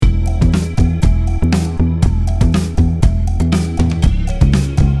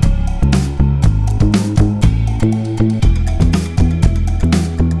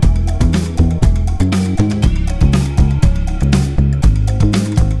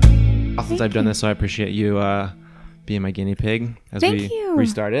since I've done this, so I appreciate you being my guinea pig as Thank we you.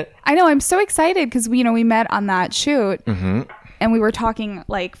 restart it. I know. I'm so excited because we met on that shoot. Mm-hmm. And we were talking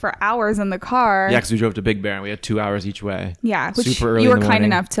like for hours in the car. Yeah, because we drove to Big Bear and we had 2 hours each way. Yeah, which super early you were in the kind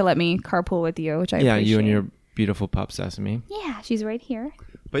morning. enough to let me carpool with you, which I appreciate. You and your beautiful pup Sesame. Yeah, she's right here.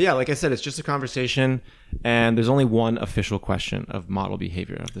 But yeah, like I said, it's just a conversation, and there's only one official question of model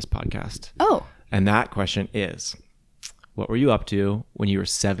behavior of this podcast. Oh. And that question is, what were you up to when you were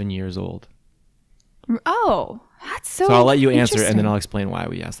 7 years old? Oh, that's so So I'll let you answer it, and then interesting. I'll explain why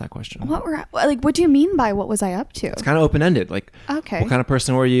we asked that question. What do you mean by what was I up to? It's kind of open-ended. Like, Okay. what kind of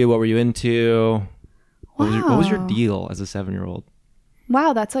person were you? What were you into? What was your Wow. deal as a 7-year-old?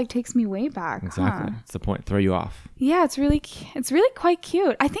 Wow, that's like takes me way back. Exactly. Huh? It's the point. Throw you off. Yeah, it's really quite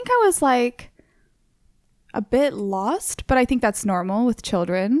cute. I think I was like a bit lost, but I think that's normal with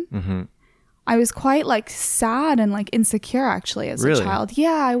children. Mm-hmm. I was quite like sad and like insecure actually as Really? a child.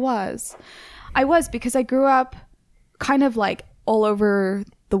 Yeah, I was because I grew up kind of like all over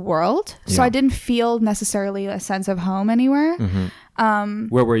the world. So Yeah. I didn't feel necessarily a sense of home anywhere.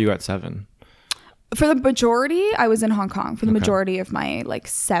 Where were you at 7? For the majority, I was in Hong Kong for the Okay. majority of my like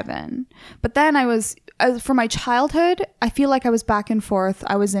 7. But then for my childhood, I feel like I was back and forth.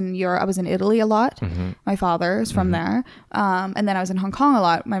 I was in Europe. I was in Italy a lot. Mm-hmm. My father's from there. And then I was in Hong Kong a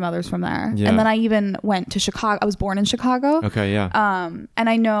lot. My mother's from there. Yeah. And then I even went to Chicago. I was born in Chicago. Okay, yeah. And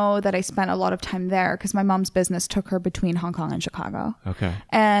I know that I spent a lot of time there because my mom's business took her between Hong Kong and Chicago. Okay.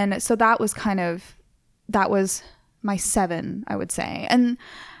 And so that was my 7, I would say. And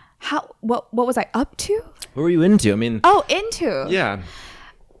what was I up to? What were you into? I mean, Oh, into. yeah.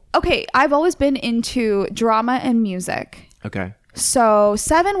 Okay, I've always been into drama and music. Okay. So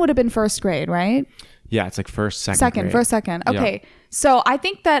 7 would have been first grade, right? Yeah, it's like first, second grade. First, second. Okay. So I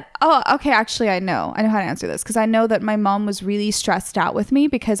think that, actually I know how to answer this because I know that my mom was really stressed out with me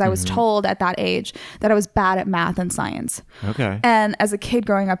because I was told at that age that I was bad at math and science. Okay. And as a kid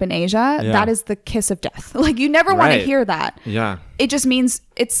growing up in Asia, that is the kiss of death. Like you never want to Right. hear that. Yeah. It just means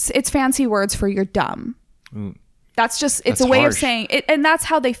it's fancy words for you're dumb. That's just, it's That's a way of harsh. saying it. And that's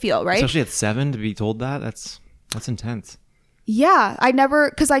how they feel, right? Especially at 7 to be told that, that's intense. Yeah,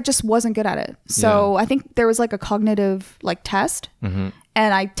 because I just wasn't good at it. So I think there was like a cognitive like test and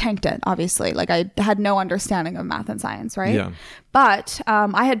I tanked it, obviously. Like I had no understanding of math and science, right? Yeah. But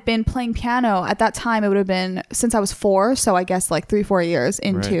I had been playing piano at that time. It would have been since I was 4. So I guess like 3-4 years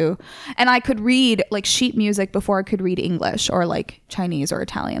into, and I could read like sheet music before I could read English or like Chinese or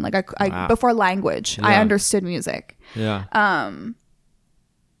Italian. Like I before language, I Yeah. understood music. Yeah.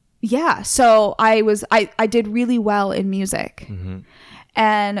 Yeah, so I did really well in music.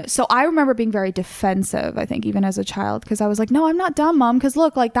 And so I remember being very defensive, I think, even as a child, because I was like, no, I'm not dumb, Mom, because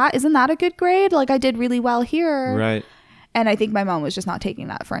look, like isn't that a good grade? Like I did really well here. Right. And I think my mom was just not taking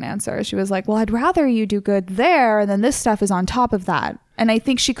that for an answer. She was like, well, I'd rather you do good there, and then this stuff is on top of that. And I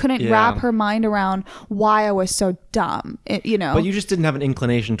think she couldn't wrap her mind around why I was so dumb, But you just didn't have an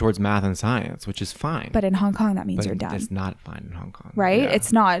inclination towards math and science, which is fine. But in Hong Kong, that means But you're dumb. it's not fine in Hong Kong. Right? Yeah.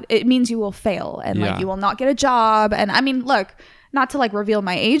 It's not. It means you will fail and Yeah. like you will not get a job. And I mean, look, not to like reveal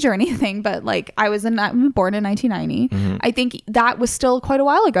my age or anything, but like I'm born in 1990. I think that was still quite a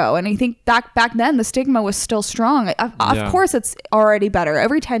while ago. And I think back then the stigma was still strong. Of course, it's already better.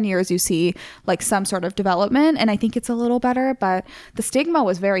 Every 10 years you see like some sort of development. And I think it's a little better, but the stigma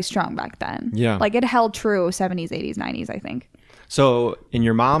was very strong back then. Yeah. Like it held true 70s, 80s, 90s, I think. So in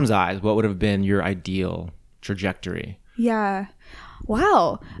your mom's eyes, what would have been your ideal trajectory? Yeah.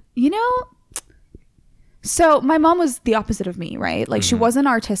 Wow. So my mom was the opposite of me, right? Like she wasn't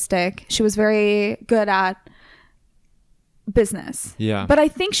artistic. She was very good at business. Yeah. But I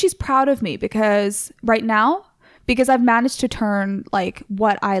think she's proud of me because I've managed to turn like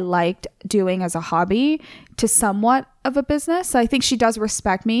what I liked doing as a hobby to somewhat of a business. So I think she does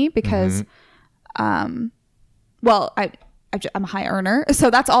respect me because, I'm a high earner, so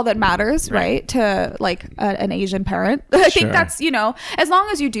that's all that matters, right? To like an Asian parent. I think that's, as long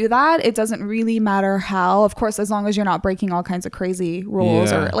as you do that, it doesn't really matter how. Of course, as long as you're not breaking all kinds of crazy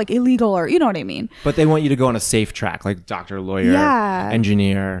rules or like illegal or, you know what I mean? But they want you to go on a safe track, like doctor, lawyer,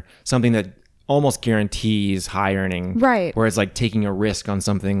 engineer, something that almost guarantees high earning. Right. Whereas like taking a risk on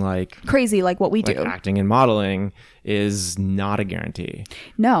something like Crazy, like what we like do. acting and modeling is not a guarantee.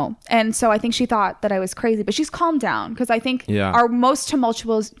 No. And so I think she thought that I was crazy, but she's calmed down because I think our most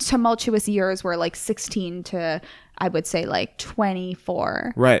tumultuous years were like 16 to, I would say, like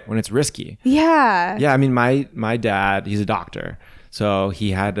 24. Right. When it's risky. Yeah. Yeah. I mean, my dad, he's a doctor. So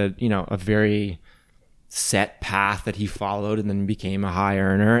he had a very set path that he followed and then became a high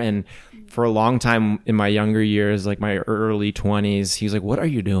earner. And for a long time in my younger years, like my early 20s, he was like, what are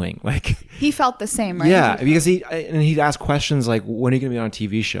you doing? Like, he felt the same, right? Yeah, because he'd ask questions like, when are you going to be on a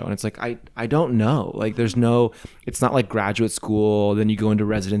TV show? And it's like, I don't know. Like, it's not like graduate school, then you go into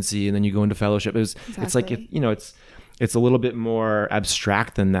residency and then you go into fellowship. It's like, it's a little bit more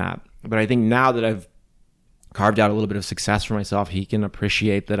abstract than that. But I think now that I've carved out a little bit of success for myself, he can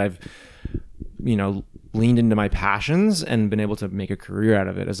appreciate that I've, leaned into my passions and been able to make a career out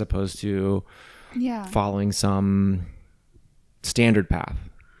of it, as opposed to following some standard path.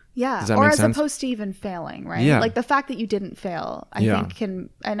 Yeah. Or as opposed to even failing, right? Yeah. Like the fact that you didn't fail, I think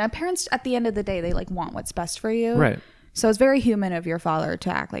and parents at the end of the day, they like want what's best for you. Right. So it's very human of your father to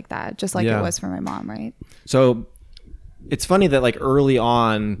act like that, just like it was for my mom, right? So it's funny that like early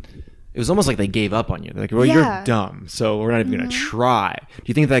on, it was almost like they gave up on you. They're like, well, you're dumb, so we're not even going to try. Do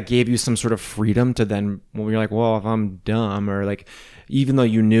you think that gave you some sort of freedom to then, when you're like, well, if I'm dumb, or like, even though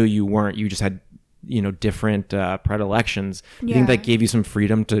you knew you weren't, you just had, different predilections. Do you think that gave you some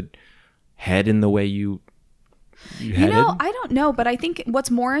freedom to head in the way you headed? I don't know, but I think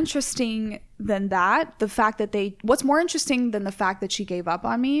what's more interesting than that, what's more interesting than the fact that she gave up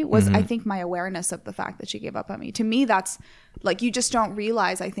on me was, I think, my awareness of the fact that she gave up on me. To me, that's like, you just don't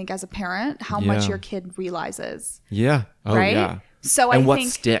realize, I think, as a parent, how much your kid realizes. Yeah. Oh, right? yeah. So and what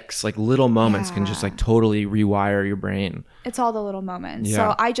sticks, like little moments can just like totally rewire your brain. It's all the little moments. Yeah.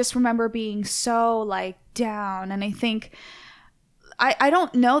 So I just remember being so like down, and I think I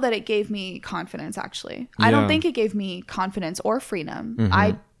don't know that it gave me confidence, actually. I don't think it gave me confidence or freedom.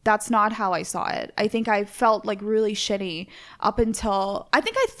 That's not how I saw it. I think I felt like really shitty up until, I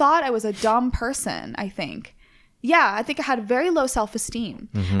think I thought I was a dumb person, I think. Yeah, I think I had very low self-esteem.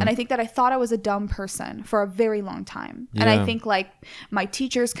 And I think that I thought I was a dumb person for a very long time. And I think like my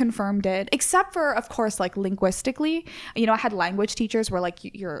teachers confirmed it, except for, of course, like linguistically. I had language teachers were like,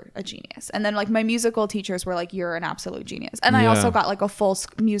 you're a genius. And then like my musical teachers were like, you're an absolute genius. And I also got like a full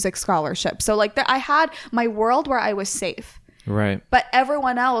music scholarship. So like I had my world where I was safe. Right. But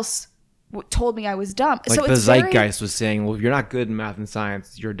everyone else told me I was dumb. Like so the zeitgeist was saying, well, if you're not good in math and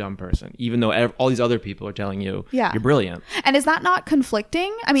science, you're a dumb person, even though all these other people are telling you you're brilliant. And is that not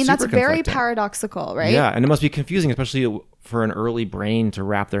conflicting? I mean, that's very paradoxical, right? Yeah, and it must be confusing, especially for an early brain to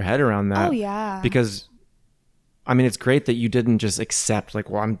wrap their head around that. Oh yeah. Because I mean, it's great that you didn't just accept like,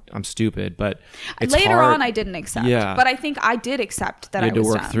 well, I'm stupid, but it's later hard. on I didn't accept. Yeah. But I think I did accept that you had I was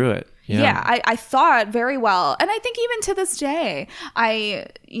to work dumb. through it. Yeah, I thought very well. And I think even to this day, I,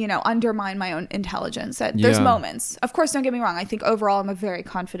 undermine my own intelligence. There's moments. Of course, don't get me wrong. I think overall I'm a very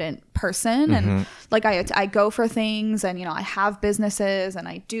confident person. And like I go for things, and, I have businesses and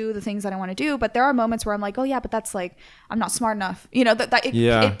I do the things that I want to do. But there are moments where I'm like, oh yeah, but that's like, I'm not smart enough.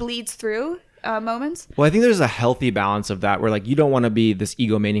 It bleeds through. Moments. Well, I think there's a healthy balance of that, where like you don't want to be this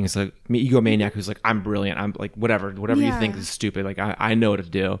egomaniac who's like, I'm brilliant, I'm like whatever you think is stupid, like I know what to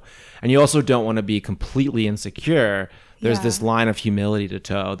do. And you also don't want to be completely insecure. There's this line of humility to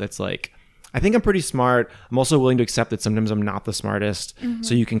toe that's like, I think I'm pretty smart. I'm also willing to accept that sometimes I'm not the smartest.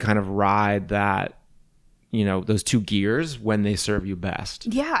 So you can kind of ride that, those two gears when they serve you best.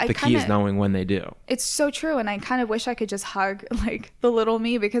 Yeah. The key is knowing when they do. It's so true. And I kind of wish I could just hug like the little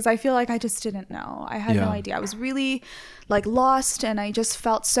me, because I feel like I just didn't know. I had no idea. I was really like lost, and I just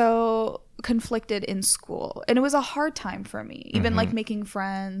felt so conflicted in school. And it was a hard time for me, even like making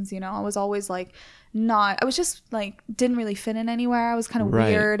friends, I was always like, I was just like, didn't really fit in anywhere. I was kind of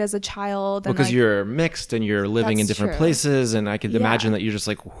weird as a child. Because you're mixed and you're living in different places. And I could imagine that you're just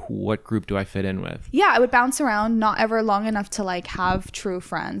like, what group do I fit in with? Yeah, I would bounce around, not ever long enough to like have true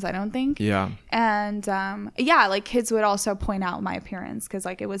friends, I don't think. Yeah. And like kids would also point out my appearance, because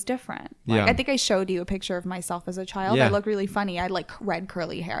like it was different. Like, I think I showed you a picture of myself as a child. I look really funny. I had like red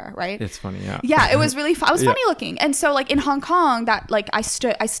curly hair, right? It's funny, yeah. Yeah, it was really I was funny looking. And so like in Hong Kong, that like I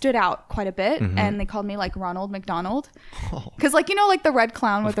stood out quite a bit, and they called me like Ronald McDonald, because like like the red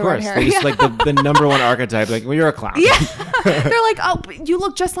clown with the red hair. It's like the number one archetype, like, well, you're a clown. Yeah. They're like, oh, you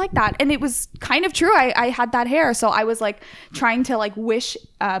look just like that. And it was kind of true. I had that hair, so I was like trying to like wish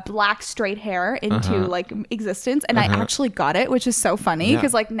black straight hair into like existence, and I actually got it, which is so funny,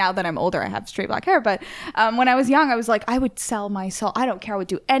 because like now that I'm older I have straight black hair, but when I was young I was like, I would sell myself, I don't care, I would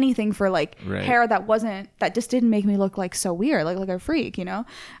do anything for like hair that just didn't make me look like so weird, like a freak,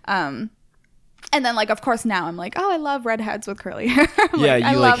 and then like of course now I'm like, oh, I love redheads with curly hair.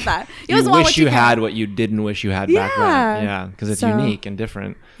 I love that. You wish you had what you didn't wish you had back then. Because it's unique and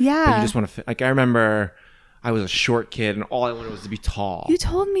different. But you just want to fit. Like I remember I was a short kid and all I wanted was to be tall. You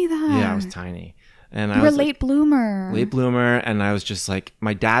told me that. Yeah, I was tiny. And you were late bloomer. Late bloomer. And I was just like,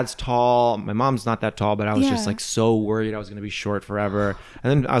 my dad's tall. My mom's not that tall, but I was just like so worried I was going to be short forever.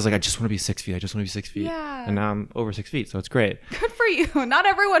 And then I was like, I just want to be 6 feet. I just want to be 6 feet. Yeah. And now I'm over 6 feet. So it's great. Good for you. Not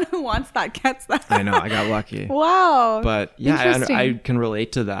everyone who wants that gets that. I know. I got lucky. Wow. But yeah, I can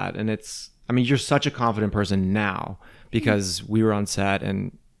relate to that. And I mean, you're such a confident person now because we were on set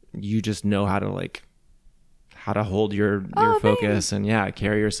and you just know how to hold your focus and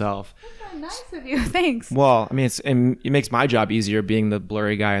carry yourself. Nice of you. Thanks. Well, I mean, it makes my job easier being the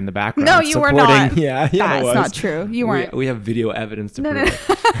blurry guy in the background. No, you were not. Yeah, that's not true. You weren't. We have video evidence to prove it.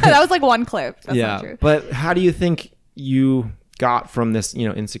 That was like one clip. That's not true. But how do you think you got from this,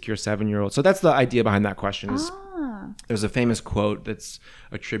 insecure 7-year-old? So that's the idea behind that question. Is there's a famous quote that's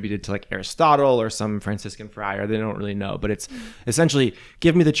attributed to like Aristotle or some Franciscan friar. They don't really know, but it's essentially,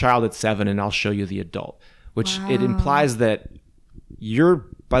 give me the child at 7 and I'll show you the adult, which it implies that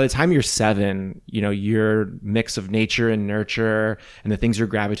by the time you're 7, your mix of nature and nurture and the things you're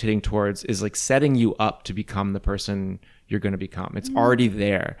gravitating towards is like setting you up to become the person you're going to become. It's already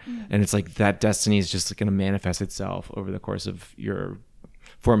there. And it's like that destiny is just going to manifest itself over the course of your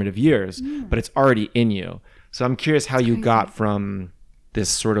formative years, but it's already in you. So I'm curious how you got from this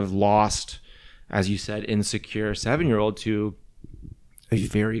sort of lost, as you said, insecure 7-year-old to a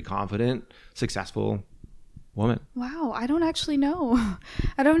very confident, successful woman. Wow, I don't actually know.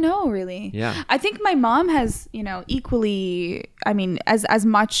 I don't know, really. Yeah. I think my mom has, equally, I mean, as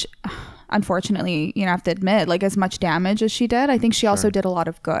much, unfortunately, I have to admit, like as much damage as she did, I think she also did a lot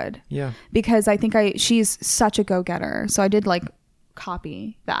of good. Yeah. Because I think she's such a go-getter. So I did like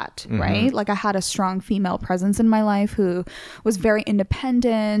copy that, right? Like I had a strong female presence in my life who was very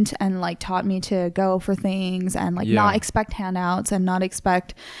independent and like taught me to go for things and like not expect handouts and not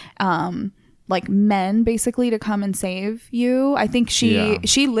expect like men basically to come and save you. I think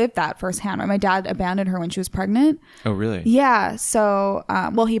she lived that firsthand. Right? My dad abandoned her when she was pregnant. Oh, really? Yeah. So,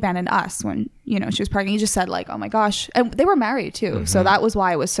 he abandoned us when, she was pregnant. He just said like, oh my gosh. And they were married too. So that was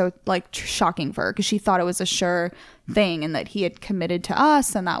why it was so like shocking for her because she thought it was a sure thing and that he had committed to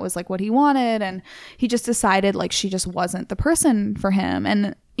us and that was like what he wanted. And he just decided like she just wasn't the person for him.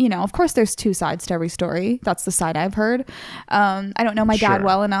 And of course there's two sides to every story. That's the side I've heard. I don't know my dad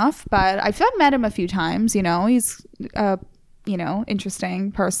well enough, but I've met him a few times. He's a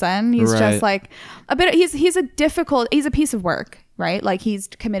interesting person. He's just like a bit. He's a piece of work, right? Like he's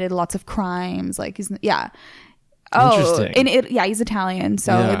committed lots of crimes. Like he's Oh, and he's Italian.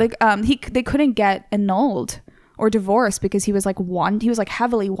 So they couldn't get annulled or divorced because he was like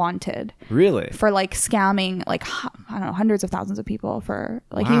heavily wanted. Really? For like scamming like I don't know hundreds of thousands of people for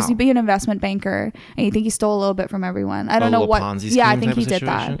like he used to be an investment banker and you think he stole a little bit from everyone. I don't know what. I think he did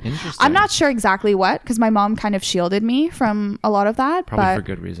that. Interesting. I'm not sure exactly what because my mom kind of shielded me from a lot of that. Probably for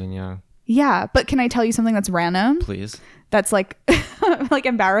good reason. Yeah. Yeah, but can I tell you something that's random? Please. That's like like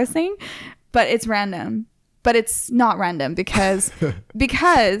embarrassing, but it's random. But it's not random because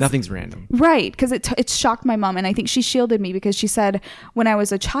nothing's random, right? Because it shocked my mom, and I think she shielded me because she said when I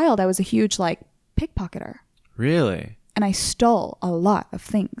was a child I was a huge like pickpocketer. Really? And I stole a lot of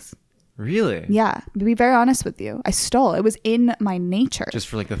things. Really? Yeah. To be very honest with you, I stole. It was in my nature. Just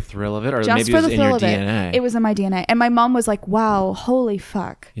for like the thrill of it, or just maybe for it was the in thrill your of DNA. It was in my DNA, and my mom was like, "Wow, holy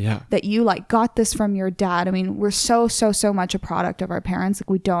fuck! Yeah, that you like got this from your dad." I mean, we're so much a product of our parents. Like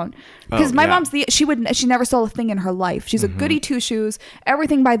we don't, because my mom's she never stole a thing in her life. She's a goody two shoes,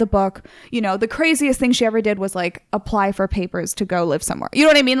 everything by the book. The craziest thing she ever did was like apply for papers to go live somewhere. You know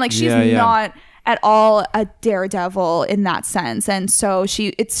what I mean? Like she's not at all a daredevil in that sense, and so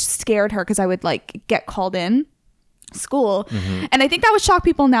it scared her because I would like get called in school, and I think that would shock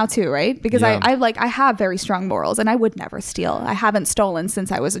people now too, right? Because I have very strong morals and I would never steal. I haven't stolen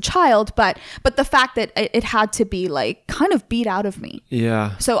since I was a child, but the fact that it had to be like kind of beat out of me.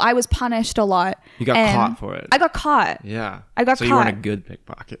 Yeah. So I was punished a lot. You got caught for it. I got caught. Yeah. I got caught. So you weren't a good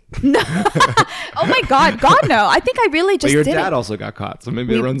pickpocket. No. Oh my God no. I think I really just did. But your dad also got caught, so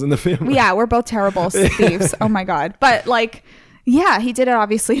maybe it runs in the family. Yeah, we're both terrible thieves. Oh my God. But like, yeah, he did it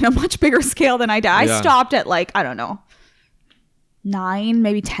obviously in a much bigger scale than I did. I stopped at like, I don't know, 9,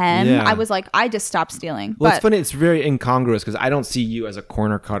 maybe 10. Yeah. I was like, I just stopped stealing. Well, but it's funny. It's very incongruous because I don't see you as a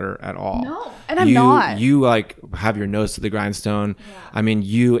corner cutter at all. No, and I'm not. You like have your nose to the grindstone. Yeah. I mean,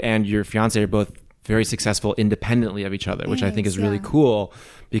 you and your fiance are both very successful independently of each other, which I think is really cool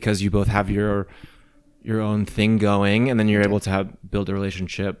because you both have your own thing going, and then you're able to build a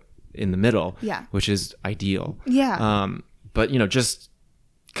relationship in the middle, which is ideal. Yeah. But just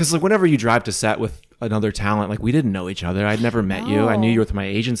because like whenever you drive to set with another talent. Like we didn't know each other. I'd never met you. I knew you were with my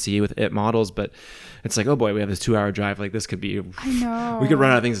agency with It Models, but it's like, oh boy, we have this 2-hour drive. Like this could be, I know. We could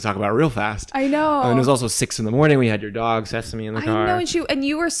run out of things to talk about real fast. I know. And it was also 6 a.m. We had your dog Sesame in the car. I know, and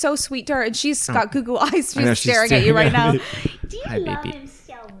you were so sweet to her, and she's got Google eyes. I know, She's staring at you right now. Do you love him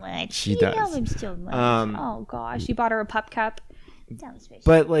so much? She You does. love him so much. Oh gosh, you bought her a pup cup. That was very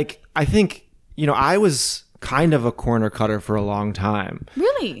But like, I think, I was kind of a corner cutter for a long time.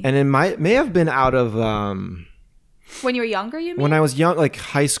 Really? And it may have been out of When you were younger, you mean? when I was young, like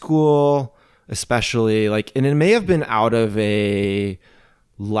high school, especially, like, and it may have been out of a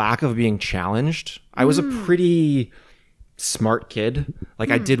lack of being challenged. I was a pretty smart kid. Like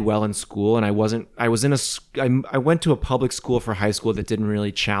I did well in school, and I went to a public school for high school that didn't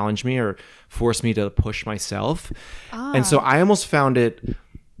really challenge me or force me to push myself. And so I almost found it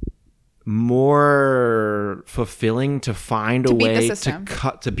more fulfilling to find a way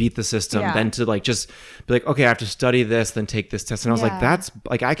to beat the system than to like just be like, okay, I have to study this, then take this test. And I was like, that's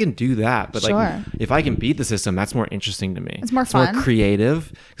like, I can do that, but like if I can beat the system, that's more interesting to me. It's more fun, more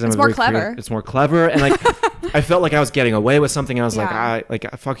creative, because it's more clever. It's more clever, and like I felt like I was getting away with something. I was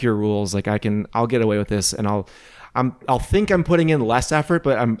like, fuck your rules. Like I'll get away with this, and I'll think I'm putting in less effort,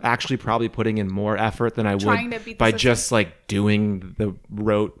 but I'm actually probably putting in more effort than I would by just like doing the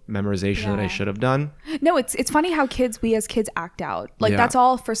rote memorization that I should have done. No, it's funny how we as kids act out. Like that's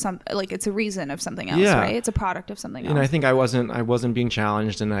all for some, like it's a reason of something else, right? It's a product of something else. And I think I wasn't being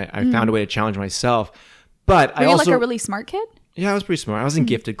challenged, and I found a way to challenge myself. But Were you like a really smart kid? Yeah, I was pretty smart. I was in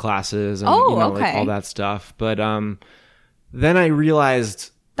gifted classes and like all that stuff. But then I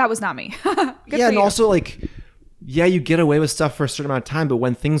realized that was not me. And also like, you get away with stuff for a certain amount of time, but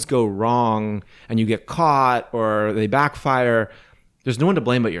when things go wrong and you get caught or they backfire, there's no one to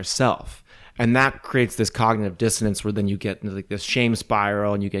blame but yourself. And that creates this cognitive dissonance where then you get into like this shame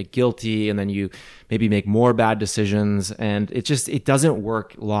spiral and you get guilty, and then you maybe make more bad decisions, and it doesn't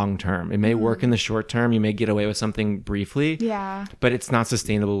work long term. It may work in the short term. You may get away with something briefly, but it's not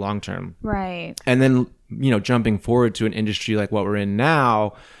sustainable long term. Right. And then, jumping forward to an industry like what we're in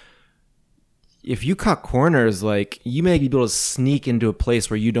now, if you cut corners, like you may be able to sneak into a place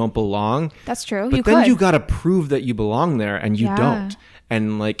where you don't belong. That's true. But then you got to prove that you belong there, and you don't.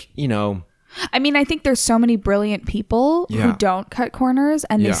 And like, I mean, I think there's so many brilliant people who don't cut corners,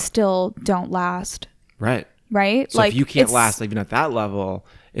 and they still don't last. Right. Right. So like if you can't last even at that level,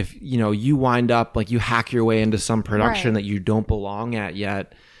 if you wind up like you hack your way into some production that you don't belong at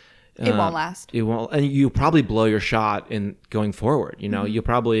yet, it won't last. It won't, and you probably blow your shot in going forward. You'll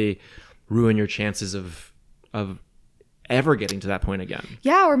probably ruin your chances of ever getting to that point again.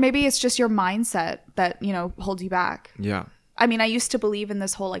 Yeah, or maybe it's just your mindset that holds you back. Yeah. I mean, I used to believe in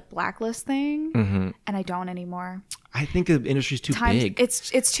this whole like blacklist thing, and I don't anymore. I think the industry's too big.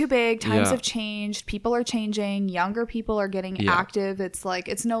 It's too big. Times have changed. People are changing. Younger people are getting active. It's like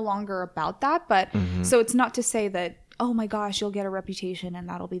it's no longer about that. But so it's not to say that, oh my gosh, you'll get a reputation and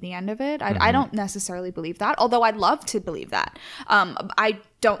that'll be the end of it. I don't necessarily believe that, although I'd love to believe that. I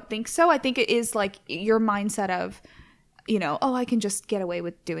don't think so. I think it is like your mindset of, oh, I can just get away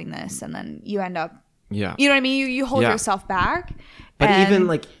with doing this, and then you end up. Yeah. You know what I mean? You hold yourself back. But even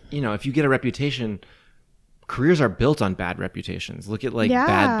like, if you get a reputation, careers are built on bad reputations. Look at like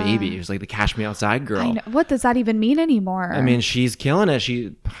Bad Baby, who's like the Cash Me Outside girl. I know. What does that even mean anymore? I mean, she's killing it.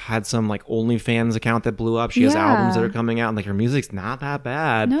 She had some like OnlyFans account that blew up. She has albums that are coming out, and like her music's not that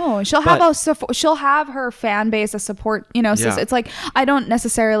bad. No, she'll have her fan base, a support. So it's like I don't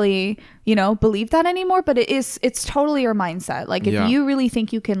necessarily believe that anymore. But it's totally your mindset. Like if you really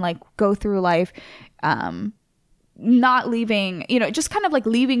think you can like go through life, not leaving, just kind of like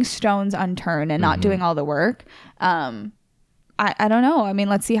leaving stones unturned and not doing all the work. I don't know. I mean,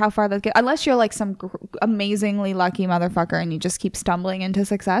 let's see how far that gets. Unless you're like some amazingly lucky motherfucker and you just keep stumbling into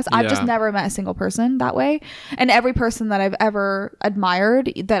success. I've just never met a single person that way. And every person that I've ever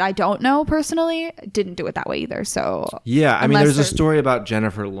admired that I don't know personally didn't do it that way either. So yeah, I mean, there's a story about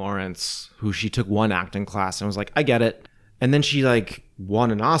Jennifer Lawrence who she took one acting class and was like, I get it. And then she like won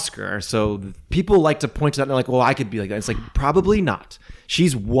an Oscar. So people like to point to that and they're like, well, I could be like that. It's like, probably not.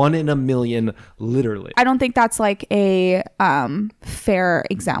 She's 1 in a million, literally. I don't think that's like a fair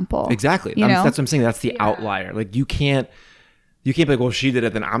example. Exactly. That's what I'm saying. That's the outlier. Like you can't be like, well, she did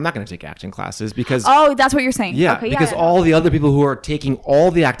it, then I'm not going to take acting classes because... Oh, that's what you're saying. Yeah, okay, because all the other people who are taking all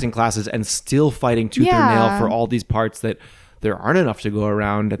the acting classes and still fighting tooth or nail for all these parts that... there aren't enough to go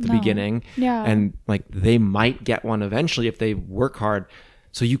around at the beginning. Yeah. And like they might get one eventually if they work hard.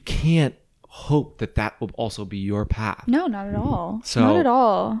 So you can't hope that will also be your path. No, not at all. Not at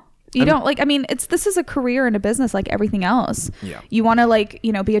all. You don't like, I mean, this is a career and a business like everything else. Yeah. You want to like,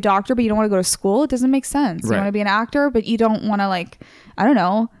 be a doctor, but you don't want to go to school. It doesn't make sense. Right. You want to be an actor, but you don't want to like, I don't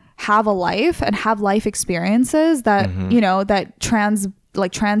know, have a life and have life experiences that, that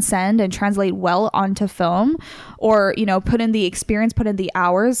transcend and translate well onto film, or, put in the experience, put in the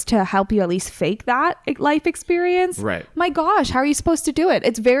hours to help you at least fake that life experience. Right. My gosh, how are you supposed to do it?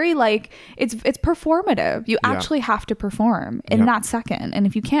 It's very like, it's performative. You actually have to perform in that second. And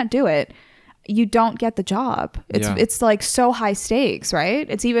if you can't do it, you don't get the job. It's like so high stakes, right?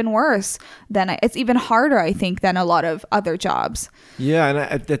 It's even worse it's even harder, I think, than a lot of other jobs. Yeah.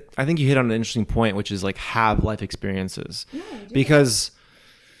 And I think you hit on an interesting point, which is like have life experiences, because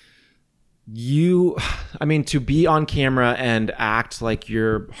to be on camera and act like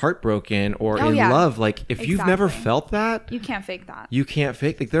you're heartbroken or in love, like if you've never felt that, you can't fake that. You can't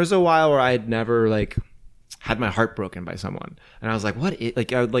fake. Like there's a while where I had never like had my heart broken by someone, and I was like, what?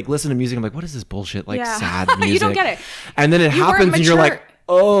 Like I would like listen to music. I'm like, what is this bullshit? Like sad music. You don't get it. And then it happens, and you're like,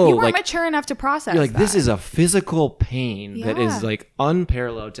 oh, you weren't like, mature enough to process. You're like, that. this is a physical pain that is like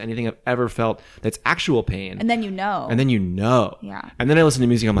unparalleled to anything I've ever felt. That's actual pain. And then you know. Yeah. And then I listen to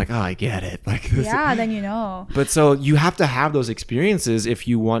music. I'm like, oh, I get it. Like, then you know. But so you have to have those experiences if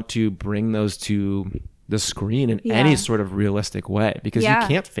you want to bring those to the screen in any sort of realistic way, because you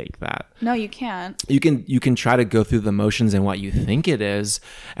can't fake that. No, you can't. You can try to go through the motions and what you think it is,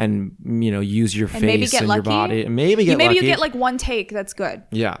 and use your face and your body, and maybe you get like one take that's good.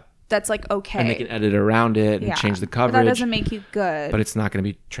 Yeah. That's like okay. And they can edit around it and change the coverage. But that doesn't make you good. But it's not going to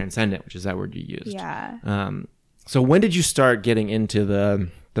be transcendent, which is that word you used. Yeah. So when did you start getting into the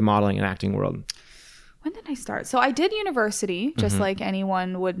modeling and acting world? When did I start? So I did university, just like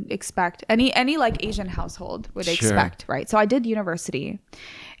anyone would expect. Any like Asian household would expect, right? So I did university.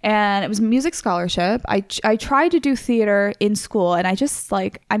 And it was a music scholarship. I tried to do theater in school, and I just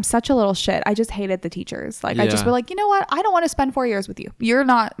like, I'm such a little shit. I just hated the teachers. Like I just were like, you know what? I don't want to spend 4 years with you. You're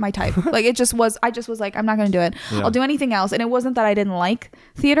not my type. Like I just was like, I'm not going to do it. Yeah. I'll do anything else. And it wasn't that I didn't like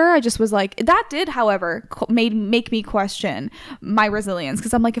theater. I just was like, that did, however, make me question my resilience.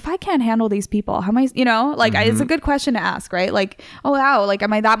 Because I'm like, if I can't handle these people, how am I, it's a good question to ask, right? Like, oh wow, like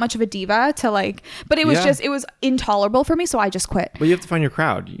am I that much of a diva to like, but it was it was intolerable for me. So I just quit. Well, you have to find your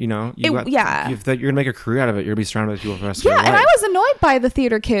crowd. You're gonna make a career out of it. You're gonna be surrounded by people for the rest of your life. And I was annoyed by the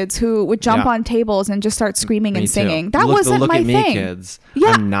theater kids who would jump on tables and just start screaming and singing. That wasn't my thing. Kids. Yeah,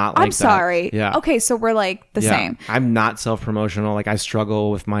 I'm not like I'm sorry. That. Yeah. Okay, so we're like the same. I'm not self-promotional. Like I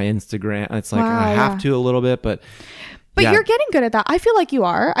struggle with my Instagram. It's like I have to a little bit, but you're getting good at that. I feel like you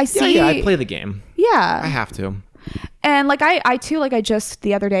are. I see. Yeah, I play the game. Yeah, I have to. And like I too, like I just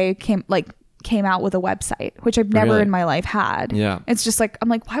the other day came out with a website, which I've never in my life had. Yeah. It's just like, I'm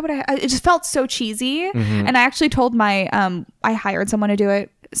like, why would it just felt so cheesy. And I actually told I hired someone to do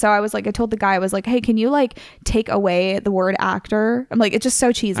it. So I was like, I told the guy, I was like, hey, can you like take away the word actor? I'm like, it's just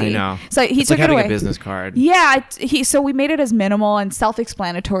so cheesy. I know. So he took like it away. A business card. Yeah. So we made it as minimal and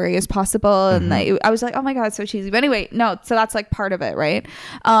self-explanatory as possible. And I was like, oh my God, it's so cheesy. But anyway, no. So that's like part of it. Right.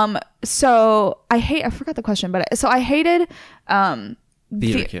 So I forgot the question, but so I hated,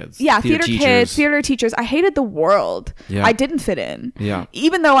 theater kids. Yeah, theater kids, theater teachers. I hated the world. Yeah. I didn't fit in. Yeah.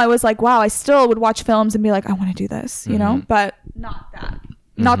 Even though I was like, wow, I still would watch films and be like, I want to do this, you know? But not that.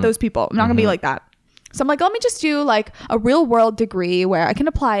 Not those people. I'm not going to be like that. So I'm like, let me just do like a real world degree where I can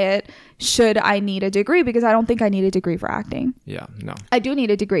apply it should I need a degree, because I don't think I need a degree for acting. Yeah, no. I do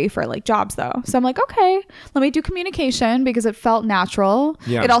need a degree for like jobs though. So I'm like, okay, let me do communication because it felt natural.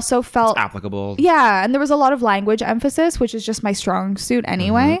 Yeah. It also felt it's applicable. Yeah. And there was a lot of language emphasis, which is just my strong suit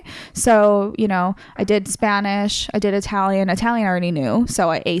anyway. So, I did Spanish, I did Italian. Italian I already knew. So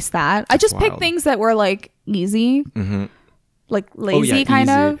I aced that. I just picked things that were like easy, like lazy kind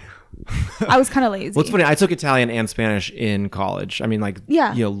of. I was kind of lazy. Well, it's funny. I took Italian and Spanish in college. I mean, like,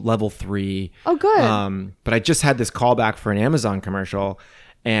 level 3. Oh, good. But I just had this callback for an Amazon commercial,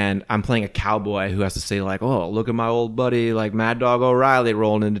 and I'm playing a cowboy who has to say like, oh, look at my old buddy, like Mad Dog O'Reilly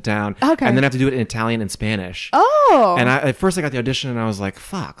rolling into town. Okay. And then I have to do it in Italian and Spanish. Oh. And at first I got the audition and I was like,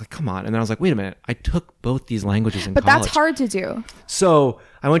 fuck, like, come on. And then I was like, wait a minute. I took both these languages in college. But that's hard to do. So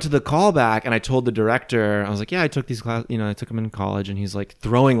I went to the callback and I told the director, I was like, yeah, I took these classes, I took them in college. And he's like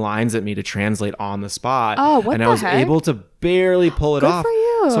throwing lines at me to translate on the spot. Oh, what and the I was heck? able to barely pull it off. Good for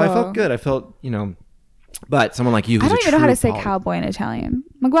you. So I felt good. I felt, but someone like you who's I don't even know how to say poly- cowboy in Italian.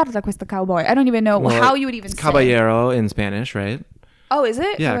 Ma guarda questo cowboy. I don't even know how you would even say it. Caballero in Spanish, right? Oh, is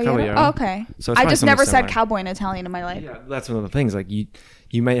it? Yeah, caballero. Oh, okay. So I just never said cowboy in Italian in my life. Yeah, that's one of the things. Like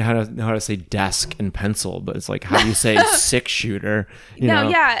you might know how to say desk and pencil, but it's like, how do you say 6-shooter?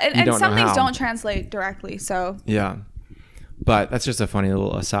 And some things don't translate directly. So yeah. But that's just a funny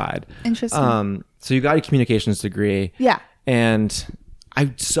little aside. Interesting. So you got a communications degree. Yeah. And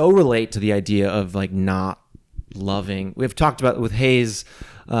I so relate to the idea of like not loving. We've talked about with Hayes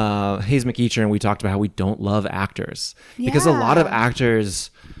McEachern, we talked about how we don't love actors because a lot of actors,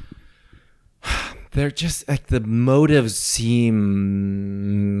 they're just like the motives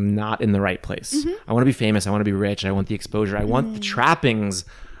seem not in the right place. I want to be famous. I want to be rich. I want the exposure. I want the trappings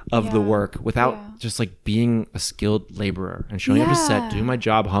of the work without just like being a skilled laborer and showing up to set, doing my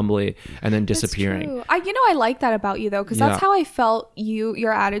job humbly, and then disappearing. I like that about you though, because that's how I felt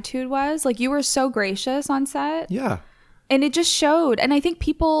your attitude was. Like you were so gracious on set. Yeah. And it just showed. And I think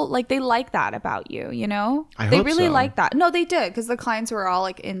people like they like that about you, you know? They really like that. No, they did, because the clients were all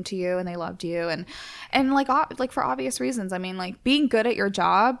like into you and they loved you and like for obvious reasons. I mean, like being good at your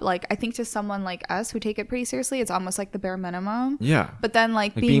job, like I think to someone like us who take it pretty seriously, it's almost like the bare minimum. Yeah. But then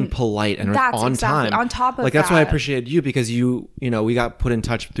like being polite and on time. On top of like that's why I appreciated you, because you know, we got put in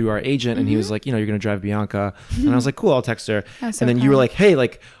touch through our agent and he was like, you know, you're gonna drive Bianca. And I was like, cool, I'll text her. And then you were like, hey,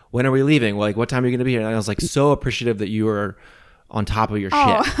 like when are we leaving? Like, what time are you going to be here? And I was like, so appreciative that you were on top of your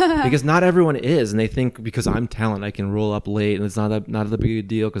shit, because not everyone is. And they think because I'm talent, I can roll up late and it's not a big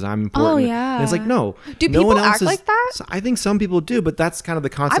deal because I'm important. Oh, yeah. And it's like, no. Do people act like that? I think some people do, but that's kind of the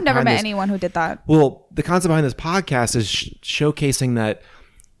concept. I've never met anyone who did that. Well, the concept behind this podcast is showcasing that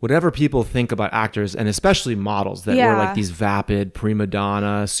whatever people think about actors, and especially models, that we're like these vapid, prima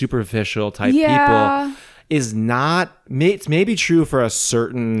donna, superficial type people, is not, it's maybe true for a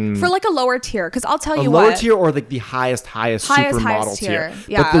certain, for like a lower tier, because I'll tell you what, a lower tier or like the highest supermodel tier.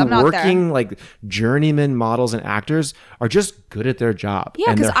 Yeah, but the working like journeyman models and actors are just good at their job,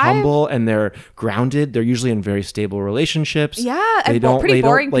 and they're humble and they're grounded. They're usually in very stable relationships. Yeah, they and don't pretty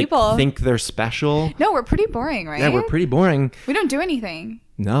boring like, people think they're special. No, we're pretty boring, right? Yeah, we're pretty boring. We don't do anything.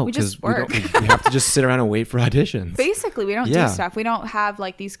 No, we just work. We have to just sit around and wait for auditions. Basically, we don't do stuff. We don't have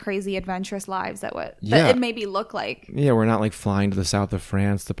like these crazy adventurous lives that it maybe look like. Yeah, we're not like flying to the south of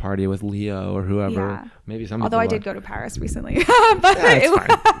France to party with Leo or whoever. Yeah. Maybe some. Although I did go to Paris recently, but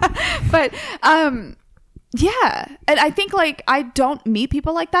yeah, and I think like I don't meet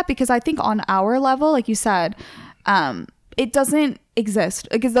people like that because I think on our level, like you said, it doesn't exist,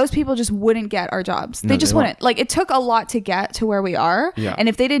 because those people just wouldn't get our jobs. They just wouldn't. Like it took a lot to get to where we are, and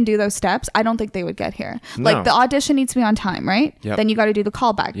if they didn't do those steps, I don't think they would get here. Like the audition needs to be on time, right? Then you got to do the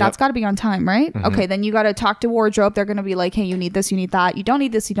callback. That's got to be on time, right? Okay, then you got to talk to wardrobe. They're going to be like, hey, you need this, you need that, you don't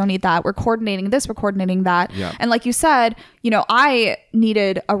need this, you don't need that, we're coordinating this, we're coordinating that. And like you said, you know, I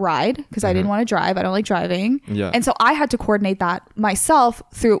needed a ride because I didn't want to drive. I don't like driving. And so I had to coordinate that myself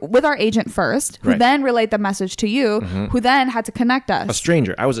with our agent first, who then relayed the message to you, who then had to connect us. A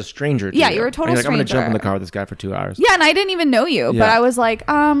stranger. I was a stranger to you. You were a total stranger. I'm going to jump in the car with this guy for 2 hours. Yeah, and I didn't even know you, but I was like,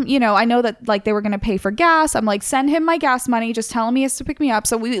 you know, I know that like they were going to pay for gas. I'm like, send him my gas money. Just tell him he has to pick me up.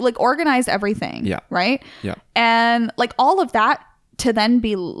 So we like organized everything. Yeah. Right? Yeah. And like all of that to then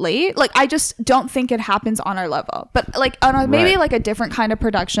be late, like I just don't think it happens on our level. But like on maybe like a different kind of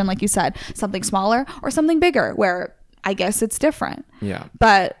production, like you said, something smaller or something bigger where I guess it's different. Yeah.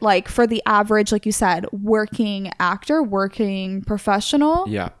 But like for the average, like you said, working actor, working professional.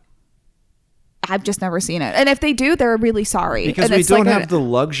 Yeah. I've just never seen it. And if they do, they're really sorry. Because we don't have the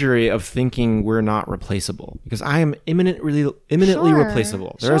luxury of thinking we're not replaceable. Because I am eminently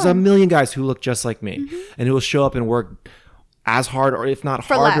replaceable. There's a million guys who look just like me and who will show up and work as hard or if not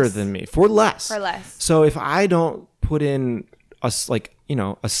harder than me for less. So if I don't put in a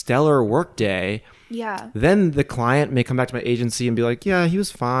stellar work day, then the client may come back to my agency and be like, yeah, he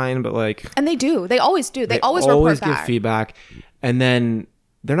was fine, but like, and they always do. They always report give back. feedback, and then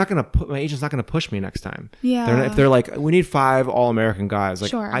they're not going to my agent's not going to push me next time. Yeah. If they're like, we need 5 all-American guys,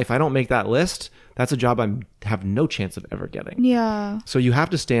 like if I don't make that list, that's a job I have no chance of ever getting. Yeah. So you have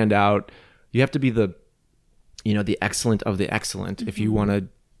to stand out. You have to be the excellent of the excellent if you want to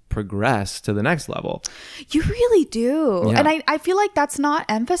progress to the next level. You really do. And I feel like that's not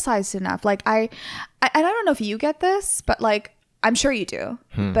emphasized enough. Like I don't know if you get this, but like I'm sure you do.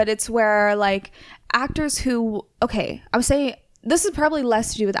 But it's where like actors who, okay, I would say this is probably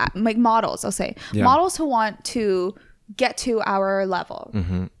less to do with that, like models. I'll say models who want to get to our level,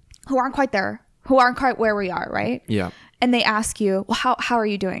 who aren't quite there, who aren't quite where we are, right? Yeah. And they ask you, well, how are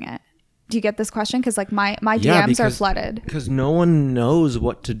you doing it? Do you get this question? Because like my DMs are flooded. Because no one knows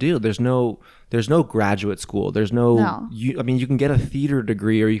what to do. There's no graduate school. There's no. You can get a theater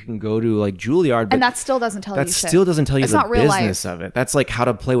degree or you can go to like Juilliard, but and that still doesn't tell you. That still doesn't tell you the business of it. That's like how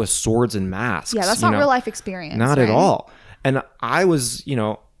to play with swords and masks. Yeah, that's not real life experience. Not at all. And I was,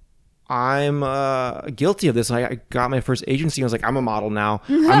 I'm guilty of this. I got my first agency. I was like, I'm a model now.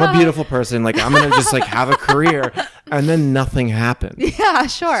 I'm a beautiful person. Like I'm gonna just like have a career. and then nothing happened. Yeah,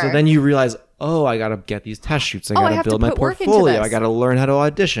 sure. So then you realize, oh, I got to get these test shoots. I got have to to build my put work into portfolio. this. I got to learn how to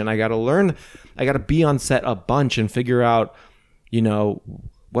audition. I got to be on set a bunch and figure out, you know,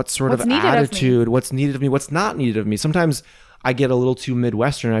 what sort What's of needed of me. attitude, what's needed of me, what's not needed of me. Sometimes I get a little too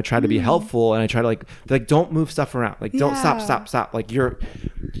Midwestern. I try to be helpful, and I try to like don't move stuff around. Like don't stop. Like you're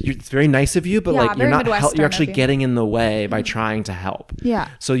it's very nice of you, but Yeah, like you're very not Midwestern you're actually of you. getting in the way by trying to help. Yeah.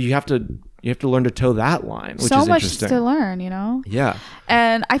 So you have to learn to toe that line, which So is much interesting. to learn, you know? Yeah.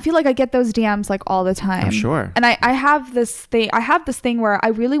 And I feel like I get those DMs like all the time. I'm sure. And I have this thing where I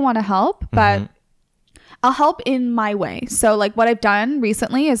really want to help, but I'll help in my way. So like what I've done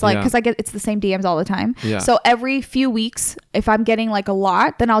recently is like, Yeah. cause it's the same DMs all the time. Yeah. So every few weeks, if I'm getting like a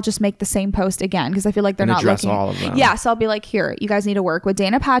lot, then I'll just make the same post again. Cause I feel like they're And not address looking. all of them. Yeah. So I'll be like, here, you guys need to work with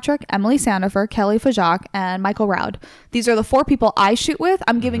Dana Patrick, Emily Sandifer, Kelly Fajak, and Michael Roud. These are the 4 people I shoot with.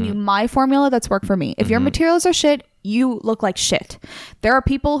 I'm giving you my formula that's worked for me. If your materials are shit, you look like shit. There are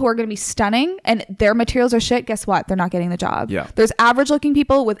people who are going to be stunning and their materials are shit. Guess what? They're not getting the job. Yeah. There's average looking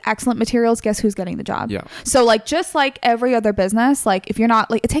people with excellent materials. Guess who's getting the job? Yeah. So like, just like every other business, like if you're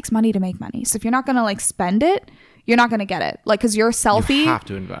not like, it takes money to make money. So if you're not going to like spend it, you're not going to get it. Like, cause your selfie, You have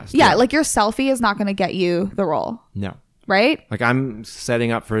to invest. yeah, like your selfie is not going to get you the role. No. Right? Like I'm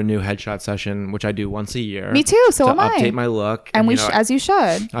setting up for a new headshot session, which I do once a year. Me too. So to am I. update my look. And we, you know, as you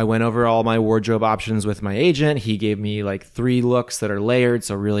should. I went over all my wardrobe options with my agent. He gave me like 3 looks that are layered.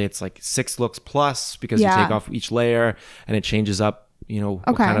 So really it's like 6 looks plus because Yeah. you take off each layer and it changes up, you know, what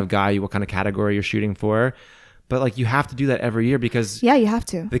Okay. kind of guy, what kind of category you're shooting for. But like you have to do that every year because Yeah, you have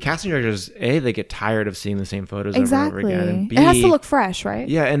to. the casting directors, A, they get tired of seeing the same photos Exactly. over and over again. And B, It has to look fresh, right?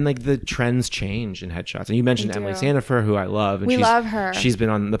 yeah, and like the trends change in headshots. And you mentioned They Emily do. Sandifer, who I love. And We she's, love her. She's been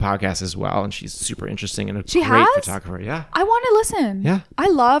on the podcast as well, and she's super interesting and a She great has? photographer. Yeah. I want to listen. Yeah. I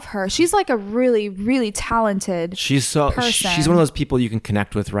love her. She's like a really, really talented. She's person. she's one of those people you can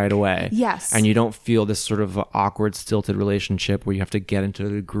connect with right away. Yes. And you don't feel this sort of awkward, stilted relationship where you have to get into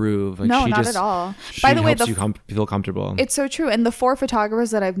the groove. Like No, she not just, at all. She By the way, helps you feel comfortable. It's so true. And the 4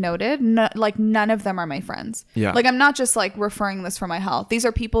 photographers that I've noted, like none of them are my friends. Yeah. Like I'm not just like referring this for my health. These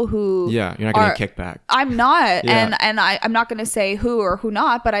are people who. Yeah, you're not getting a kickback. I'm not, Yeah. and I'm not going to say who or who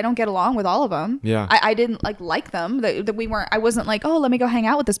not, but I don't get along with all of them. Yeah. I didn't like them. That we weren't. I wasn't like, oh, let me go hang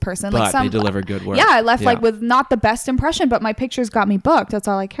out with this person. But like they deliver good work. Yeah, I left Yeah. like with not the best impression, but my pictures got me booked. That's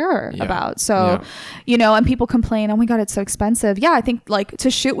all I care Yeah. about. So, Yeah. you know, and people complain, oh my god, it's so expensive. Yeah, I think like to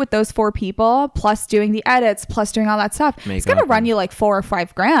shoot with those 4 people, plus doing the edits, plus doing all that stuff, it's Makeup gonna run and- you like $4 or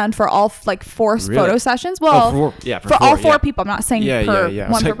 $5 grand for all like 4 Really? photo sessions. Well, for all 4 yeah. people. I'm not saying Yeah, per yeah.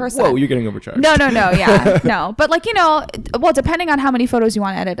 one It's per like, person. whoa, you're getting overcharged. No, yeah, no. But like, you know, well, depending on how many photos you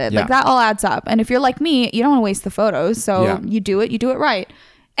want edited, Yeah. like that all adds up. And if you're like me, you don't want to waste the photos, so Yeah. you do it right,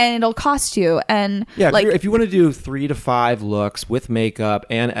 and it'll cost you. And Yeah, like, if you want to do 3 to 5 looks with makeup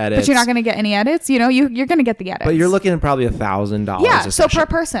and edits, but you're not going to get any edits. You know, you're going to get the edits. But you're looking at probably $1,000. yeah. a So per session.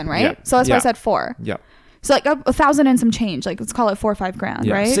 person, right? Yeah. So that's why I Yeah. said 4. Yeah. So like 1,000 and some change. Like let's call it 4 or 5 grand,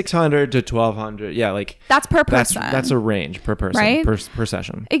 Yeah, right? 600 to 1,200. Yeah, like That's per person. that's a range per person, Right? per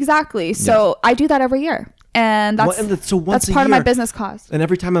session. Exactly. So I do that every year, and that's So once that's a part of my year- business cost. And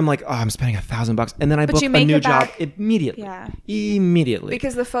every time I'm like, oh, I'm spending $1,000, and then I book you a make new it job back- immediately. Yeah. Immediately.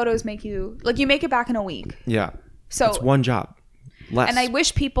 Because the photos make you like you make it back in a week. Yeah. So it's one job. Less. and I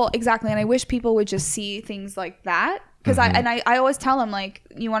wish people would just see things like that because Mm-hmm. I always tell them like,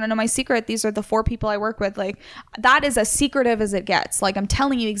 you want to know my secret, these are the 4 people I work with, like that is as secretive as it gets. Like I'm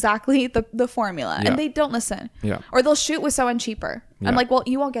telling you exactly the formula. Yeah. And they don't listen. Yeah. Or they'll shoot with someone cheaper. Yeah. I'm like, well,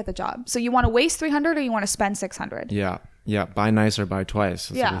 you won't get the job, so you want to waste 300 or you want to spend 600. Yeah. Yeah. Buy nice or buy twice.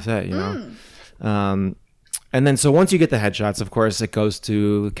 That's Yeah. what they say, you know? And then, so once you get the headshots, of course, it goes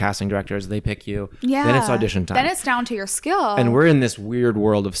to casting directors. They pick you. Yeah. Then it's audition time. Then it's down to your skill. And we're in this weird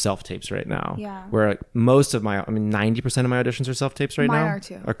world of self-tapes right now. Yeah. Where most of 90% of my auditions are self-tapes right Mine now. are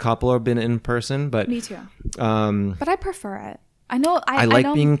too. A couple have been in person, but Me too. um, But I prefer it. I know. I like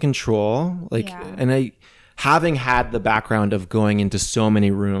know, being in control. Like, Yeah. and having had the background of going into so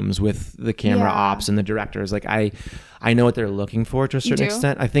many rooms with the camera Yeah. ops and the directors, like I know what they're looking for to a certain do?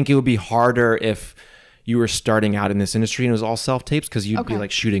 extent. I think it would be harder if you were starting out in this industry and it was all self-tapes, because you'd be Okay. like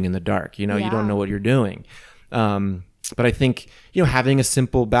shooting in the dark, you know, you Yeah. don't know what you're doing. But I think, you know, having a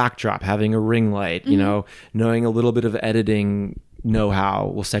simple backdrop, having a ring light, Mm-hmm. you know, knowing a little bit of editing know-how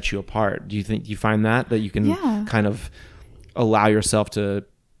will set you apart. Do you find that you can Yeah. kind of allow yourself to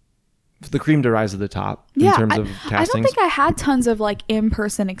the cream to rise to the top Yeah, in terms of castings. I don't think I had tons of like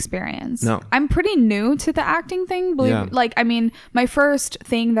in-person experience. No. I'm pretty new to the acting thing. Yeah. Like, I mean, my first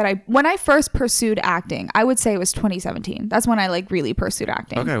thing that when I first pursued acting, I would say it was 2017. That's when I like really pursued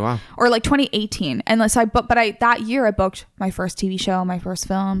acting. Okay, wow. Or like 2018. And so that year I booked my first TV show, my first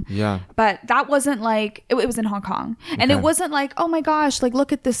film. Yeah. But that wasn't like, it was in Hong Kong. And Okay. it wasn't like, oh my gosh, like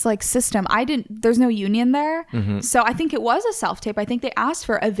look at this like system. There's no union there. Mm-hmm. So I think it was a self-tape. I think they asked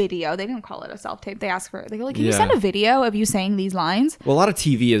for a video. They didn't call it a self-tape. They asked for, they go like, can you Yeah. send a video of you saying these lines? Well, a lot of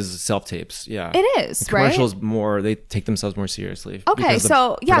TV is self-tapes. Yeah. It is, right? Commercials more, they take themselves more seriously. Okay, because the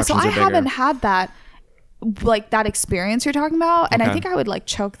so yeah, so productions I are bigger. haven't had that, like that experience you're talking about, and I Okay. think I would like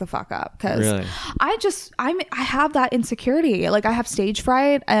choke the fuck up because Really? I have that insecurity. Like I have stage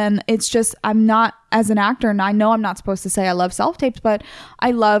fright, and it's just I'm not as an actor, and I know I'm not supposed to say I love self tapes, but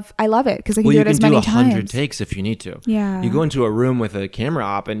I love it because I can Well, do you it can as do many 100 times. takes if you need to. Yeah. You go into a room with a camera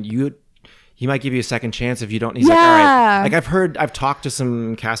op and he might give you a second chance if you don't. He's like, all Yeah. right. Like I've talked to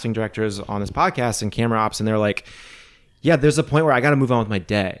some casting directors on this podcast and camera ops, and they're like, yeah, there's a point where I got to move on with my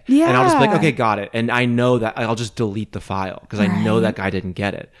day. And I'll just be like, Yeah. okay, got it. And I know that I'll just delete the file because I know Right. that guy didn't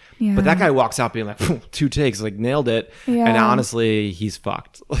get it. Yeah. But that guy walks out being like, 2 takes, like nailed it. Yeah. And honestly, he's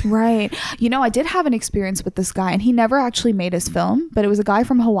fucked. Right. You know, I did have an experience with this guy, and he never actually made his film, but it was a guy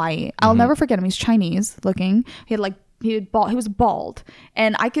from Hawaii. I'll never forget him. He's Chinese looking. He was bald,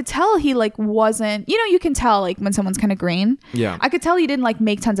 and I could tell he like wasn't, you can tell like when someone's kind of green. Yeah. I could tell he didn't like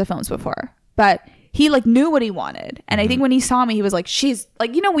make tons of films before, but he like knew what he wanted. And I think when he saw me, he was like, she's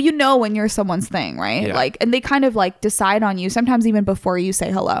like, when you're someone's thing, right? Yeah. Like, and they kind of like decide on you sometimes even before you say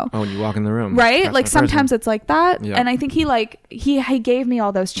hello. Oh, when you walk in the room. Right? That's Like my person. sometimes it's like that. Yeah. And I think he gave me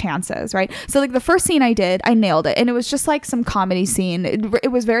all those chances, right? So like the first scene I did, I nailed it. And it was just like some comedy scene.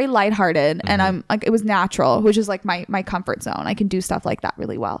 It was very lighthearted, and I'm like, it was natural, which is like my comfort zone. I can do stuff like that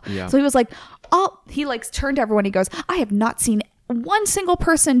really well. Yeah. So he was like, he like turned to everyone. He goes, I have not seen one single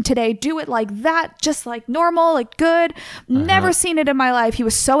person today do it like that, just like normal, like good. Never seen it in my life. He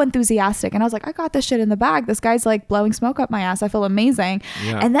was so enthusiastic, and I was like, I got this shit in the bag. This guy's like blowing smoke up my ass. I feel amazing.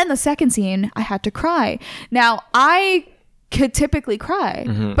 Yeah. And then the second scene, I had to cry. Now I could typically cry,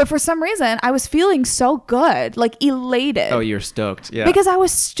 but for some reason I was feeling so good, like elated. Oh, you're stoked. Yeah. Because I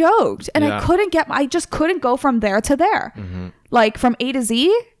was stoked, and Yeah. I just couldn't go from there to there, like from A to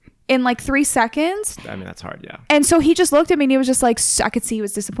Z in like 3 seconds. I mean, that's hard. Yeah. And so he just looked at me and he was just like, I could see he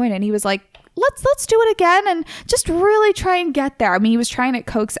was disappointed. And he was like, let's do it again and just really try and get there. I mean, he was trying to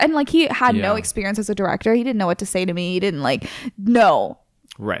coax, and like he had no Yeah. experience as a director. He didn't know what to say to me. He didn't like know.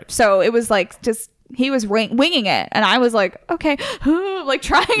 Right. So it was like just he was winging it, and I was like, okay, like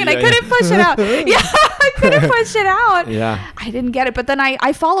trying, and I Yeah, couldn't push it out. Yeah, I couldn't push it out. Yeah. I didn't get it, but then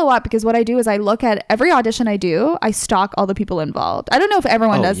I follow up, because what I do is I look at every audition I do. I stalk all the people involved. I don't know if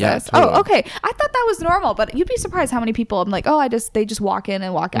everyone Oh, does yeah, this. totally. Oh, okay. I thought that was normal, but you'd be surprised how many people I'm like, oh, they just walk in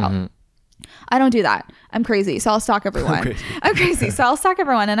and walk out. I don't do that. I'm crazy, so I'll stalk everyone. I'm crazy, so I'll stalk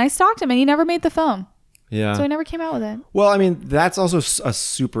everyone, and I stalked him, and he never made the film, Yeah. so he never came out with it. Well, I mean, that's also a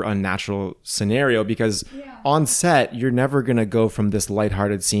super unnatural scenario because on set, you're never going to go from this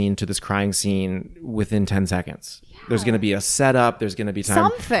lighthearted scene to this crying scene within 10 seconds. There's going to be a setup. There's going to be time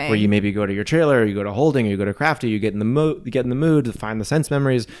Something. where you maybe go to your trailer, or you go to holding, or you go to crafty, you get in the mood to find the sense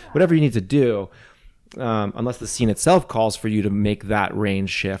memories, whatever you need to do. Unless the scene itself calls for you to make that range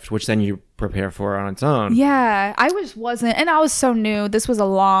shift, which then you prepare for on its own. Yeah, I wasn't, and I was so new. This was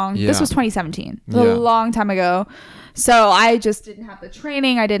Yeah. 2017, Yeah. a long time ago. So I just didn't have the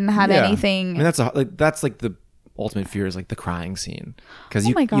training. I didn't have Yeah. anything. I mean, that's like the ultimate fear is like the crying scene, because Oh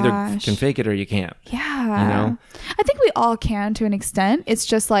you my either gosh. can fake it or you can't. Yeah. You know? I think we all can to an extent. It's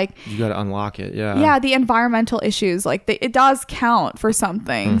just like, You got to unlock it. Yeah. yeah, the environmental issues, like it does count for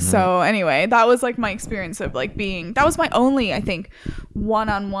something. So anyway, that was like my experience of like that was my only, I think,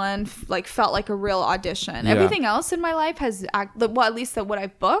 one-on-one, like felt like a real audition. Yeah. Everything else in my life has, well, at least what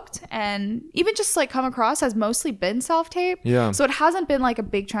I've booked and even just like come across has mostly been self-tape. Yeah. So it hasn't been like a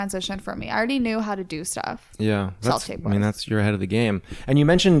big transition for me. I already knew how to do stuff. Yeah. Self-tape I mean, was. you're ahead of the game. And you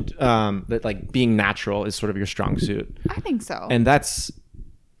mentioned that like being natural is sort of your strong suit. I think so. And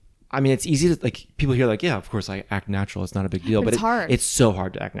it's easy to like, people hear like, yeah, of course I act natural. It's not a big deal. But It's hard. It's so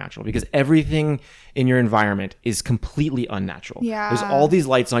hard to act natural because everything in your environment is completely unnatural. Yeah. There's all these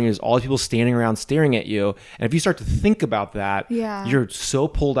lights on you. There's all these people standing around staring at you. And if you start to think about that, Yeah. you're so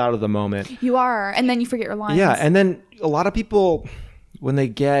pulled out of the moment. You are. And then you forget your lines. Yeah. And then a lot of people, when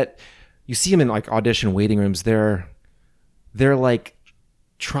you see them in like audition waiting rooms, they're like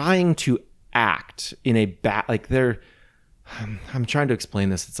trying to act in a I'm trying to explain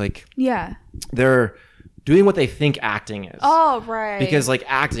this. It's like Yeah. they're doing what they think acting is. Oh, right. Because like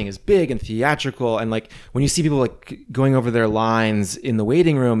acting is big and theatrical, and like when you see people like going over their lines in the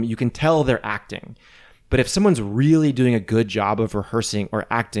waiting room, you can tell they're acting. But if someone's really doing a good job of rehearsing or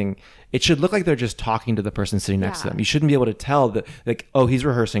acting, it should look like they're just talking to the person sitting next to them. You shouldn't be able to tell that, like, oh, he's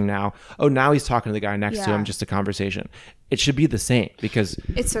rehearsing now. Oh, now he's talking to the guy next to him, just a conversation. It should be the same because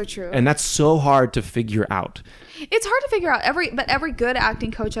it's so true. And that's so hard to figure out. It's hard to figure out. But every good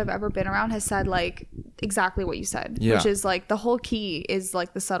acting coach I've ever been around has said like exactly what you said, which is like the whole key is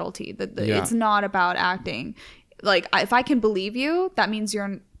like the subtlety. It's not about acting. Like if I can believe you, that means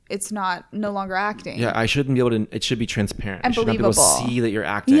it's no longer acting. Yeah, I shouldn't be able to. It should be transparent. And believable. I should not be able to see that you're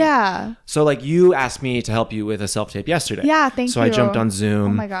acting. Yeah. So like you asked me to help you with a self-tape yesterday. Yeah, thank you. So I jumped on Zoom.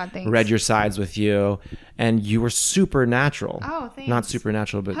 Oh my God, thanks. Read your sides with you, and you were super natural. Oh, thanks. Not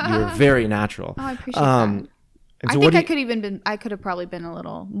supernatural, but you were very natural. Oh, I appreciate that. So I could have probably been a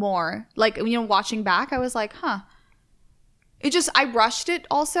little more like, watching back, I was like, I rushed it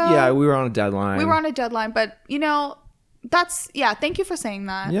also. Yeah, we were on a deadline. But thank you for saying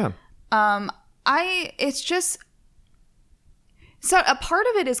that. Yeah. It's just, so a part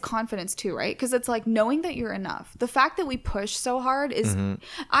of it is confidence too, right? Because it's like knowing that you're enough. The fact that we push so hard is,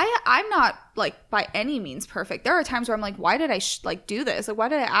 I'm not like by any means perfect. There are times where I'm like, why did I do this? Like, why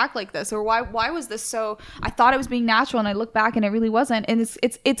did I act like this? Or why was this so, I thought it was being natural and I look back and it really wasn't. And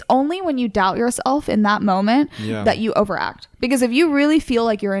it's only when you doubt yourself in that moment that you overact. Because if you really feel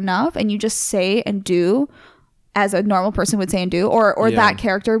like you're enough and you just say and do as a normal person would say and do, or that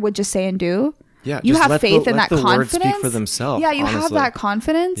character would just say and do. Yeah, you have faith in that confidence. Words speak for themselves. Yeah, you have that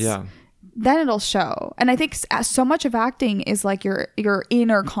confidence. Yeah, then it'll show. And I think so much of acting is like your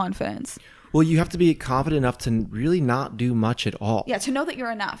inner confidence. Well, you have to be confident enough to really not do much at all. Yeah, to know that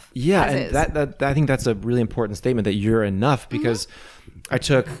you're enough. Yeah, and that I think that's a really important statement, that you're enough, because I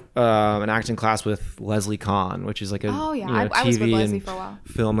took an acting class with Leslie Kahn, which is like a TV I was with Leslie for a while.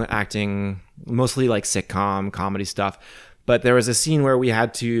 Film acting, mostly like sitcom comedy stuff. But there was a scene where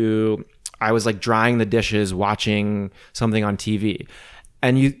I was like drying the dishes watching something on TV,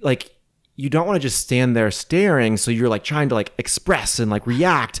 and you don't want to just stand there staring, so you're like trying to like express and like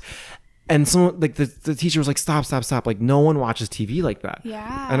react. And someone like the teacher was like, stop, like no one watches TV like that.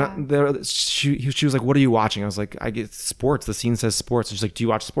 Yeah. And she was like, what are you watching? I was like, I get sports. The scene says sports. And she's like, do you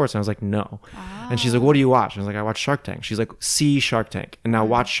watch sports? And I was like, no. And she's like, what do you watch? And I was like, I watch Shark Tank. She's like, see Shark Tank, and now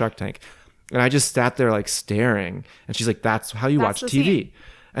watch Shark Tank. And I just sat there like staring, and she's like, that's how you watch TV. Scene.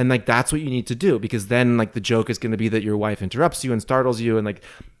 And like, that's what you need to do, because then like the joke is going to be that your wife interrupts you and startles you, and like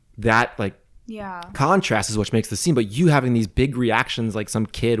that like contrast is what makes the scene. But you having these big reactions like some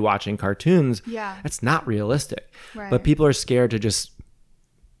kid watching cartoons, that's not realistic. Right. But people are scared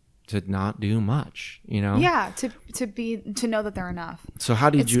to not do much, Yeah, to know that they're enough. So how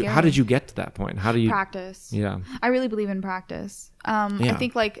did you get to that point? How do you practice? Yeah, I really believe in practice. I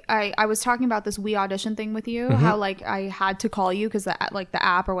think like I was talking about this We Audition thing with you, how like I had to call you because the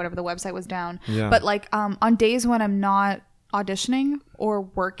app or whatever, the website was down. Yeah. But like on days when I'm not auditioning or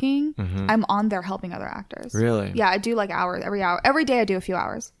working, I'm on there helping other actors. Really? Yeah, I do like hours every day. I do a few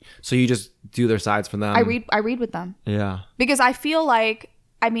hours. So you just do their sides for them? I read with them. Yeah. Because I feel like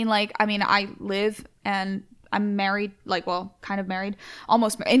I live and I'm married, kind of married,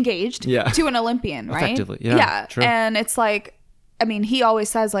 almost engaged to an Olympian, right? Effectively, yeah. True. And it's like, he always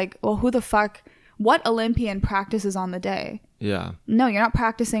says like, well, what Olympian practices on the day? Yeah. No, you're not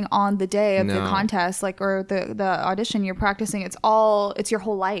practicing on the day of the contest, or the audition. You're practicing. It's your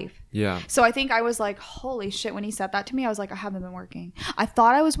whole life. Yeah. So I think I was like, holy shit, when he said that to me, I was like, I haven't been working. I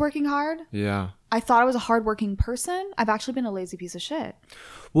thought I was working hard. Yeah. I thought I was a hardworking person. I've actually been a lazy piece of shit.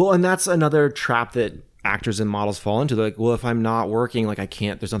 Well, and that's another trap that actors and models fall into. They're like, well, if I'm not working, like I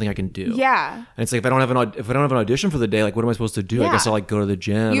can't, there's nothing I can do. Yeah. And it's like, if I don't have an audition for the day, like what am I supposed to do? Yeah. I guess I'll like go to the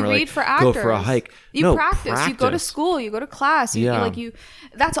gym or like go for a hike. You practice. You go to school, you go to class,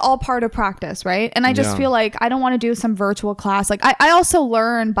 that's all part of practice, right? And I just feel like I don't want to do some virtual class. Like I also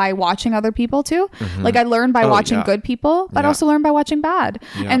learn by watching other people too. Like I learn by watching good people, but I also learn by watching bad.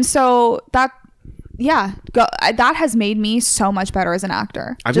 And so that has made me so much better as an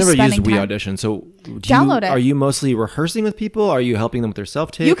actor. I've never used We Audition. So download it. Are you mostly rehearsing with people? Are you helping them with their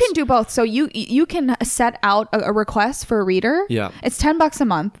self-tapes? You can do both. So you can set out a request for a reader. Yeah. It's $10 a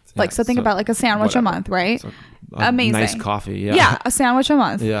month. Think about like a sandwich a month, right? So amazing. Nice coffee. Yeah, a sandwich a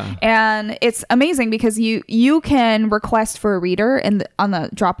month. Yeah. And it's amazing because you can request for a reader on the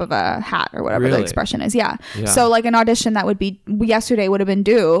drop of a hat or whatever the Really? expression is. Yeah. Yeah. So like an audition that would be yesterday would have been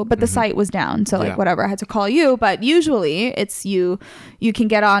due, but the site was down. So like Yeah. whatever, I had to call you. But usually it's you can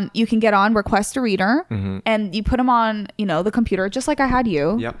get on request a reader and you put them on, the computer just like I had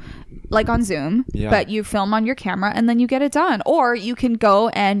you. Yep. Like on Zoom, Yeah. but you film on your camera and then you get it done. Or you can go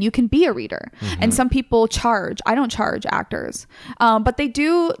and you can be a reader. And some people charge. I don't charge actors, but they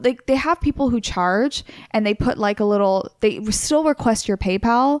do. They have people who charge and they put like they still request your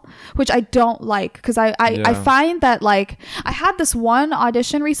PayPal, which I don't like because I find that like I had this one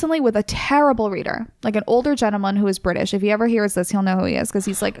audition recently with a terrible reader, like an older gentleman who is British. If he ever hears this, he'll know who he is because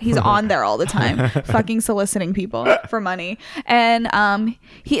he's on there all the time, fucking soliciting people for money. And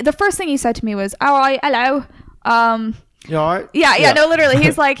the first thing he said to me was, "All right, hello." You all right? Yeah, no, literally. He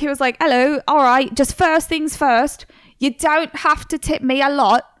was like, "Hello, all right, just first things first. You don't have to tip me a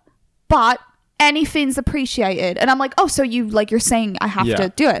lot, but anything's appreciated." And I'm like, "Oh, so you're saying I have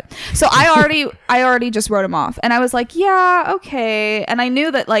to do it?" So I already just wrote him off, and I was like, "Yeah, okay." And I knew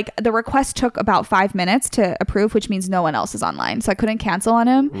that like the request took about 5 minutes to approve, which means no one else is online, so I couldn't cancel on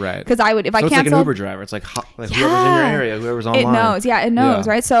him. Right. Because I would if I So it's like an canceled. Uber driver. It's like whoever's in your area, whoever's online. It knows. Yeah, it knows,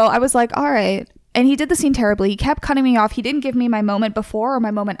 Yeah. right? So I was like, all right. And he did the scene terribly. He kept cutting me off. He didn't give me my moment before or my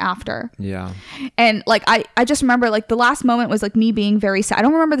moment after. Yeah. And like, I just remember like the last moment was like me being very sad. I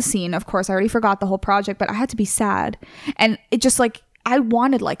don't remember the scene. Of course, I already forgot the whole project, but I had to be sad. And it just like, I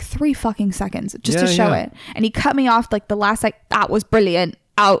wanted like 3 fucking seconds just to show it. And he cut me off like the last, like, that was brilliant.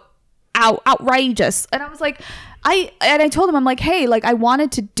 Outrageous. And I was like, I told him, I'm like, hey, like I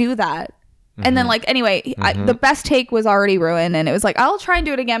wanted to do that. And then like, anyway, the best take was already ruined. And it was like, I'll try and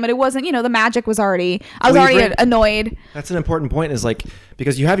do it again. But it wasn't, the magic was already, I was already annoyed. That's an important point is like,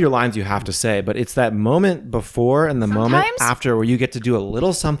 because you have your lines you have to say, but it's that moment before and the moment after where you get to do a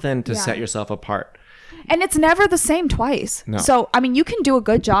little something to set yourself apart. And it's never the same twice. No. So, I mean, you can do a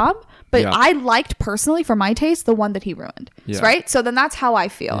good job, but Yeah. I liked personally for my taste, the one that he ruined. Yeah. Right. So then that's how I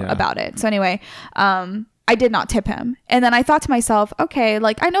feel about it. So anyway, I did not tip him. And then I thought to myself, okay,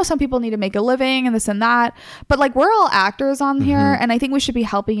 like I know some people need to make a living and this and that, but like we're all actors on here and I think we should be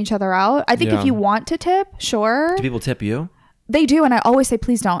helping each other out. I think if you want to tip, sure. Do people tip you? They do, and I always say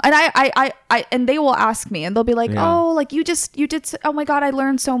please don't. And I and they will ask me, and they'll be like, "Oh, like you did. Oh my god, I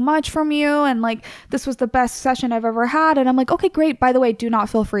learned so much from you, and like this was the best session I've ever had." And I'm like, "Okay, great. By the way, do not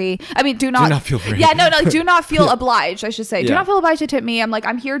feel free. I mean, do not feel free. Yeah, no, do not feel obliged. I should say, do not feel obliged to tip me. I'm like,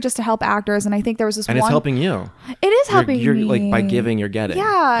 I'm here just to help actors, and I think there was this And one. it's helping you. It is helping You're me. like by giving, you're getting. Yeah,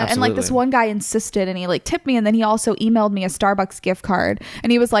 Absolutely. and like this one guy insisted, and he like tipped me, and then he also emailed me a Starbucks gift card,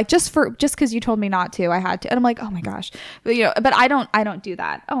 and he was like, just because you told me not to, I had to, and I'm like, oh my gosh, but I don't do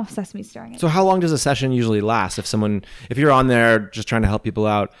that. Oh, Sesame's staring at me. So how long does a session usually last? If you're on there just trying to help people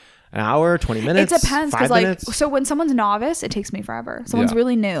out, an hour, 20 minutes? It depends 5 because minutes? so when someone's novice, it takes me forever. Someone's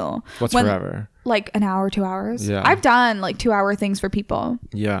really new. What's forever? Like an hour, 2 hours. Yeah. I've done like 2 hour things for people.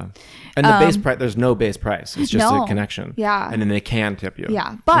 Yeah. And the base price, there's no base price. It's just No. a connection. Yeah. And then they can tip you.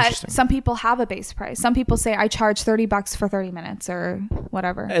 Yeah. But Interesting. some people have a base price. Some people say I charge $30 for 30 minutes or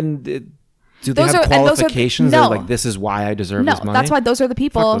whatever. And do they Those have are- and those are- qualifications? no. That are like, this is why I deserve No, this money? that's why those are the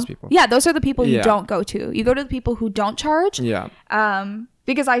people. Fuck those people. Yeah, those are the people you Yeah. don't go to. You go to the people who don't charge. Yeah.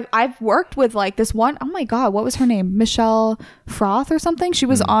 Because I've worked with like this one, oh my god, what was her name? Michelle Froth or something. She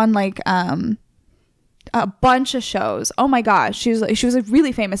was on like a bunch of shows. Oh my gosh, she was a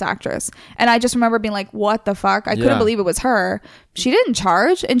really famous actress, and I just remember being like, what the fuck? I couldn't believe it was her. She didn't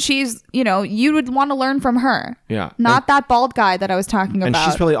charge, and she's, you would want to learn from her. Yeah. Not that bald guy that I was talking And about.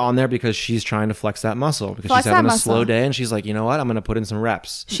 she's probably on there because she's trying to flex that muscle because Flex she's having that a slow muscle. day and she's like, you know what? I'm going to put in some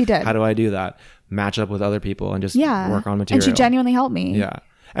reps. She did. How do I do that? Match up with other people and just Yeah. work on material. And she genuinely helped me. Yeah.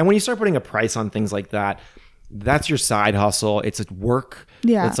 And when you start putting a price on things like that, that's your side hustle. It's a work.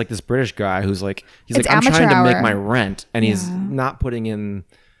 Yeah. It's like this British guy who's like, he's It's like, I'm trying amateur to make hour. my rent. And he's not putting in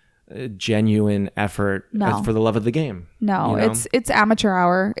genuine effort No. for the love of the game. No, you know? it's amateur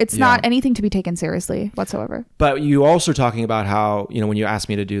hour. It's not anything to be taken seriously whatsoever. But you also talking about how, when you asked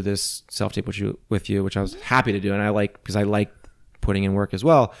me to do this self-tape with you, which I was happy to do. And because I like putting in work as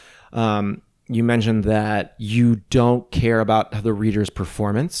well. You mentioned that you don't care about the reader's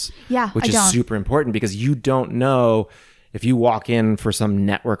performance. Yeah, which I is don't. super important because you don't know if you walk in for some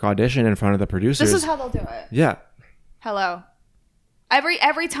network audition in front of the producers. This is how they'll do it. Yeah. Hello.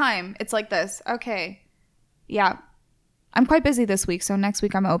 Every time it's like this. Okay. Yeah. I'm quite busy this week, so next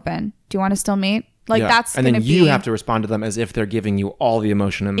week I'm open. Do you want to still meet? Like that's and going to then be you have to respond to them as if they're giving you all the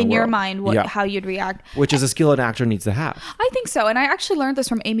emotion in the world. your mind how you'd react, which is a skill an actor needs to have. I think so. And I actually learned this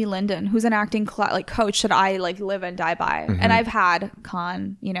from Amy Linden, who's an acting coach that I like live and die by. And I've had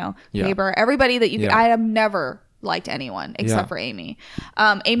Khan, Haber, everybody that I have never liked anyone except for Amy.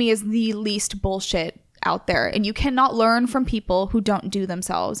 Amy is the least bullshit out there, and you cannot learn from people who don't do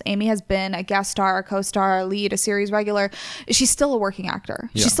themselves. Amy has been a guest star, a co-star, a lead, a series regular. She's still a working actor.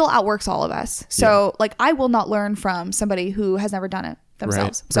 She still outworks all of us. So like I will not learn from somebody who has never done it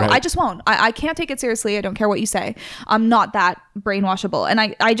themselves. So I just won't. I can't take it seriously. I don't care what you say. I'm not that brainwashable. And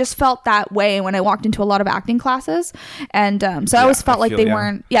I just felt that way when I walked into a lot of acting classes. And so I always felt like they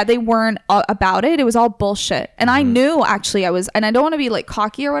weren't about it. It was all bullshit. And I knew actually and I don't want to be like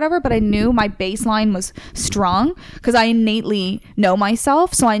cocky or whatever, but I knew my baseline was strong because I innately know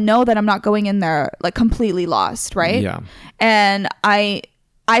myself. So I know that I'm not going in there like completely lost. Right. Yeah. And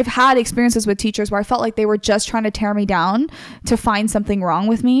I've had experiences with teachers where I felt like they were just trying to tear me down to find something wrong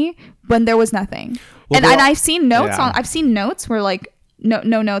with me when there was nothing. Well, and I've seen notes I've seen notes where like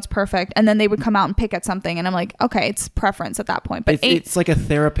no notes perfect, and then they would come out and pick at something, and I'm like, okay, it's preference at that point. But it's like a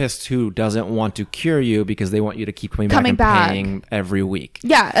therapist who doesn't want to cure you because they want you to keep coming back and paying every week.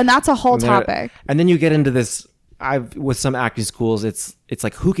 Yeah, and that's a whole topic. And then you get into this. With some acting schools, it's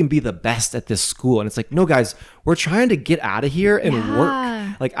like who can be the best at this school, and it's like, no guys, we're trying to get out of here and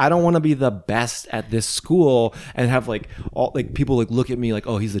work. Like I don't want to be the best at this school and have like all like people like look at me like,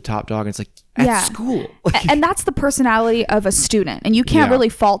 oh, he's the top dog, and it's like at school. And that's the personality of a student, and you can't really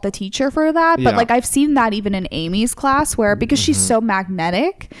fault the teacher for that. But like I've seen that even in Amy's class, where because she's so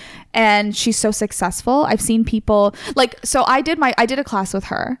magnetic and she's so successful, I've seen people like, so I did a class with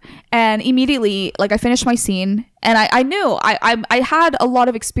her, and immediately like I finished my scene, and I knew I had a lot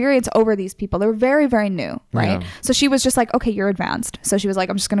of experience over these people. They were very, very new, right? So she was just like, okay, you're advanced. So she was like,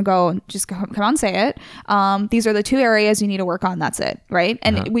 I'm just gonna go and just come on, say it. These are the 2 areas you need to work on. That's it, right?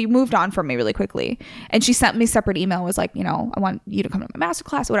 And we moved on from me really quickly. And she sent me a separate email, was like, I want you to come to my master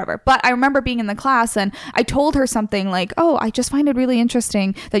class, whatever. But I remember being in the class, and I told her something like, oh, I just find it really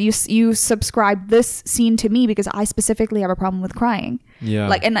interesting that you subscribe this scene to me because I specifically have a problem with crying. Yeah.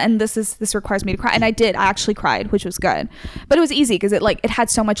 Like, and this requires me to cry. And I actually cried, which was good, but it was easy because it had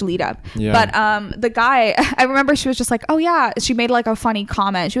so much lead up. Yeah. But the guy, I remember she was just like, oh yeah, she made like a funny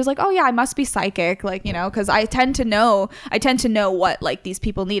comment. She was like, oh yeah, I must be psychic, like, because I tend to know what like these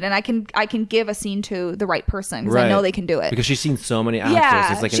people need, and I can give a scene to the right person because I know they can do it because she's seen so many actors.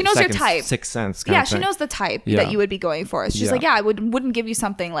 Yeah, it's like she knows your type. Sixth sense. Yeah, she knows the type that you would be going for. She's like, yeah, I wouldn't give you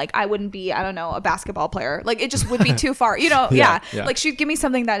something like I wouldn't be, I don't know, a basketball player. Like it just would be too far. Like she'd give me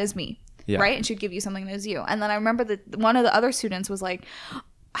something that is me. Yeah. Right. And she'd give you something that is you. And then I remember that one of the other students was like,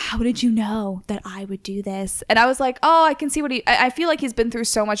 how did you know that I would do this? And I was like, oh, I can see what I feel like he's been through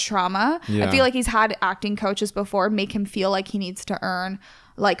so much trauma. Yeah. I feel like he's had acting coaches before make him feel like he needs to earn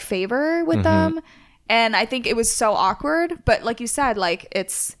like favor with them. And I think it was so awkward. But like you said, like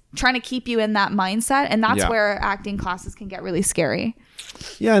it's trying to keep you in that mindset. And that's where acting classes can get really scary.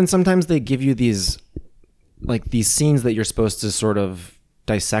 Yeah. And sometimes they give you these scenes that you're supposed to sort of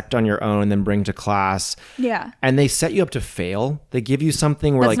dissect on your own and then bring to class. Yeah. And they set you up to fail. They give you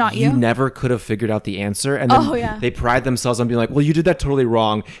something where like you never could have figured out the answer. And then they pride themselves on being like, well, you did that totally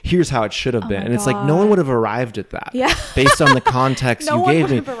wrong. Here's how it should have been. And it's like, no one would have arrived at that. Yeah. Based on the context you gave me. No one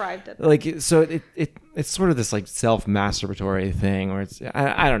would have arrived at that. Like, so it's sort of this like self-masturbatory thing where it's,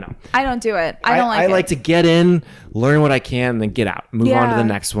 I don't know. I don't do it. I like to get in, learn what I can, and then get out. Move on to the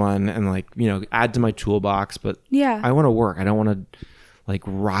next one and like, add to my toolbox. But I want to work. I don't want to like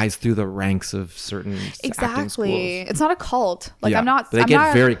rise through the ranks of certain acting schools. It's not a cult. Like I'm not. They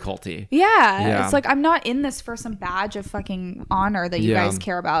get very culty. Yeah. It's like I'm not in this for some badge of fucking honor that you guys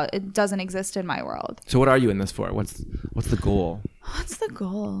care about. It doesn't exist in my world. So what are you in this for? What's the goal? What's the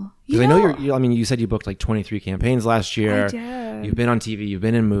goal? Because I know you said you booked like 23 campaigns last year. I did. You've been on TV. You've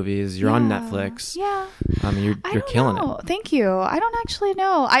been in movies. You're on Netflix. Yeah. You're killing it. Thank you. I don't actually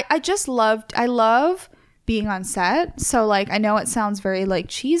know. I love being on set. So like, I know it sounds very like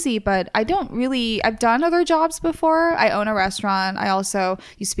cheesy, but I've done other jobs before. I own a restaurant. I also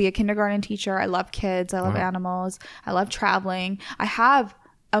used to be a kindergarten teacher. I love kids. I love animals. I love traveling. I have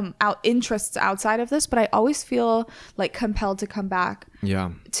interests outside of this, but I always feel like compelled to come back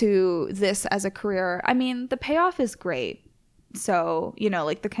to this as a career. I mean, the payoff is great. So,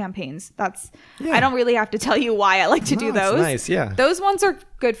 like the campaigns, I don't really have to tell you why I like to do those. Nice. Yeah. Those ones are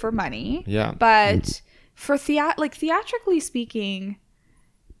good for money. Yeah. But for theatrically speaking,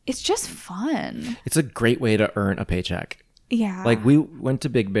 it's just fun. It's a great way to earn a paycheck. Yeah. Like we went to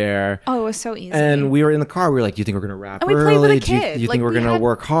Big Bear. Oh, it was so easy. And we were in the car. We were like, "Do you think we're gonna wrap And we early? played with a Do you kid. think Like, we're we gonna had-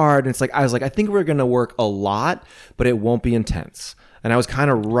 work hard?" And it's like I was like, "I think we're gonna work a lot, but it won't be intense." And I was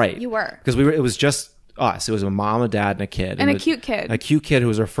kind of right. You were. Because we were. It was just us. It was a mom, a dad, and a kid. And a the- cute kid. A cute kid who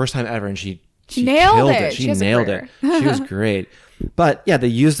was her first time ever, and she nailed killed it. She She has a nailed career. it. She was great. But yeah, they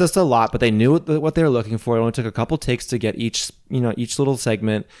used us a lot, but they knew what they were looking for. It only took a couple takes to get each little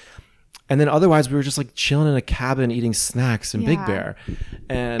segment. And then otherwise, we were just like chilling in a cabin eating snacks in Big Yeah. Bear,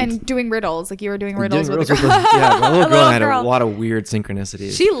 And doing riddles. Like you were doing riddles doing with riddles the with girl. the- yeah, my little girl had a girl. lot of weird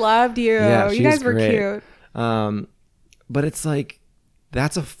synchronicities. She loved you. Yeah, she you guys was were great. cute. But it's like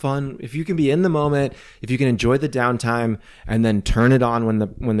that's a fun if you can be in the moment, if you can enjoy the downtime, and then turn it on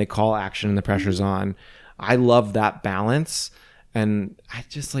when they call action and the pressure's on. I love that balance, and I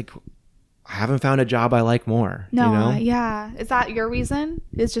just like. I haven't found a job I like more. No, you know? yeah. Is that your reason?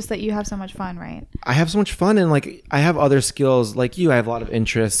 It's just that you have so much fun, right? I have so much fun, and like I have other skills like you. I have a lot of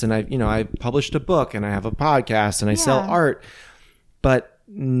interests, and I published a book, and I have a podcast, and I sell Yeah. art, but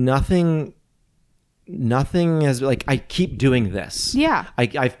nothing has like I keep doing this. Yeah.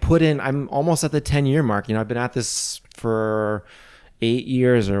 I've put in. I'm almost at the 10-year mark. I've been at this for 8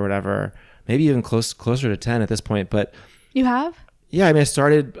 years or whatever, maybe even closer to 10 at this point. But You have? yeah,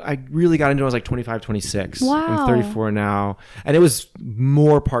 I really got into it when I was like 25, 26. Wow. I'm 34 now. And it was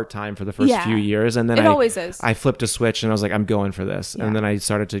more part-time for the first Yeah. few years. And then It always is. I flipped a switch and I was like, I'm going for this. Yeah. And then I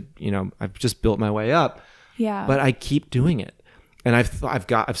started to, I've just built my way up. Yeah. But I keep doing it. And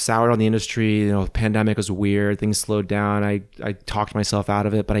I've soured on the industry. The pandemic was weird. Things slowed down. I talked myself out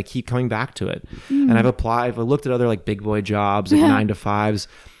of it, but I keep coming back to it. And I've looked at other like big boy jobs, like 9 to 5s.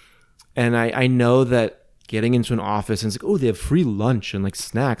 And I know that getting into an office and it's like, oh, they have free lunch and like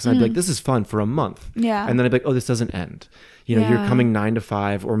snacks. And I'd be like, this is fun for a month. Yeah. And then I'd be like, oh, this doesn't end. You're Yeah. coming 9 to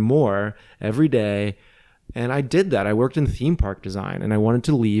 5 or more every day. And I did that. I worked in theme park design and I wanted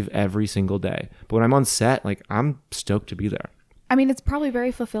to leave every single day. But when I'm on set, like I'm stoked to be there. I mean, it's probably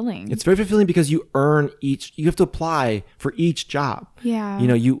very fulfilling. It's very fulfilling because you have to apply for each job. Yeah.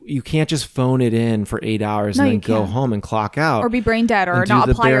 You can't just phone it in for 8 hours No, and then you go can't. home and clock out. or be brain dead or and not do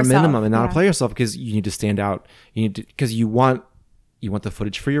the apply bare yourself. minimum and not Yeah. apply yourself because you need to stand out. Because you want the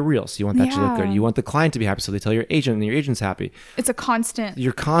footage for your reels. You want that to look Yeah. good. You want the client to be happy, so they tell your agent and your agent's happy. It's a constant.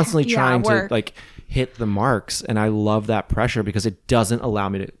 You're constantly Yeah, trying to work. like hit the marks, and I love that pressure because it doesn't allow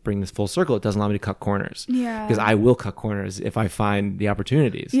me to bring this full circle. It doesn't allow me to cut corners. Yeah. Because I will cut corners if I find the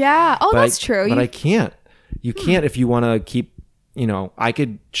opportunities. Yeah. Oh, But that's true. But I can't. You can't if you want to keep. I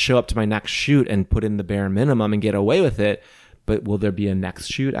could show up to my next shoot and put in the bare minimum and get away with it. But will there be a next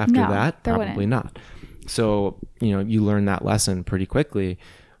shoot after No, that? there Probably wouldn't. not. So you learn that lesson pretty quickly,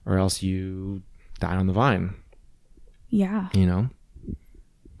 or else you die on the vine. Yeah.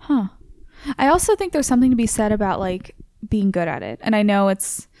 Huh. I also think there's something to be said about like being good at it. And I know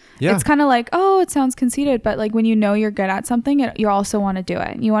it's Yeah. it's kind of like, oh, it sounds conceited, but like when you know you're good at something, you also want to do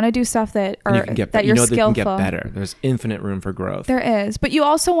it. You want to do stuff that And are you can get that you you're know that you skillful. can get better. There's infinite room for growth. There is, but you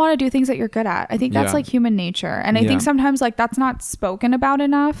also want to do things that you're good at. I think that's Yeah. like human nature. And I Yeah. think sometimes like that's not spoken about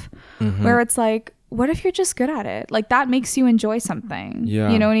enough, Mm-hmm. where it's like, what if you're just good at it? Like that makes you enjoy something.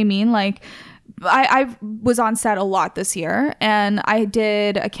 Yeah. You know what I mean? Like I was on set a lot this year, and I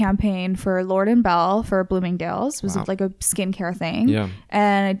did a campaign for Lord & Bell for Bloomingdale's. It was Wow. like a skincare thing. Yeah.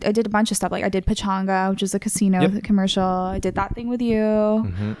 And I did a bunch of stuff. Like I did Pachanga, which is a casino Yep. commercial. I did that thing with you.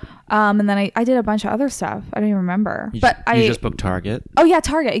 Mhm. And then I did a bunch of other stuff. I don't even remember. You, But you just booked Target. Oh yeah,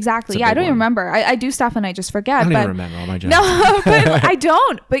 Target, exactly. It's a Yeah, I big don't even one. remember. I do stuff and I just forget. I don't but even remember all my jobs. no, but I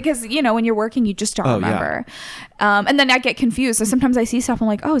don't, because when you're working, you just don't Oh, yeah. remember. And then I get confused. So sometimes I see stuff. I'm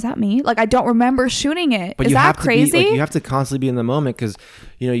like, oh, is that me? Like I don't remember shooting it. But Is you that have crazy? to be, like, you have to constantly be in the moment because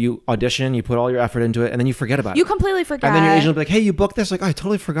you audition, you put all your effort into it, and then you forget about You it. completely forget. And then your agent will be like, "Hey, you booked this?" Like, oh, I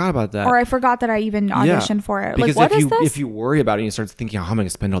totally forgot about that. or I forgot that I even auditioned for it. Because Like, what if is you this? if you worry about it, and you start thinking, "Oh, how am I going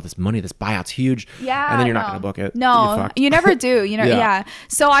to spend all this money? This buyout's huge." Yeah, and then you're not no. going to book it. You're No, fucked. you never do. Yeah. Yeah.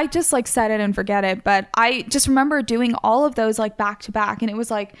 So I just like set it and forget it. But I just remember doing all of those like back to back, and it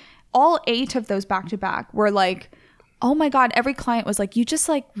was like all 8 of those back to back were like, oh my God, every client was like, you just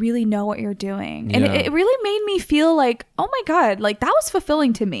like really know what you're doing. And Yeah. it really made me feel like, oh my God, like that was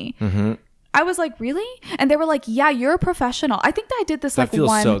fulfilling to me. Mm-hmm. I was like, really? And they were like, yeah, you're a professional. I think that I did this That like feels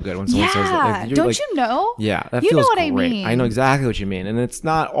one. so good when someone says that. Like, you're Don't like- you know? Yeah, that You feels know what great. I mean. I know exactly what you mean, and it's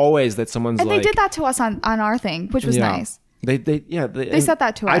not always that someone's And like. they did that to us on our thing, which was Yeah. nice. They said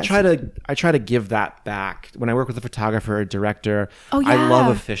that to us. I try to give that back when I work with a photographer or director. Oh, yeah. I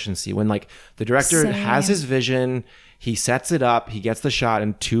love efficiency when like the director Same. has his vision, he sets it up, he gets the shot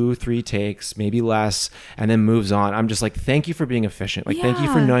in 2-3 takes, maybe less, and then moves on. I'm just like, thank you for being efficient. Like, thank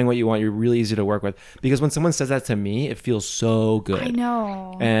you for Yeah. knowing what you want. You're really easy to work with. Because when someone says that to me, it feels so good. I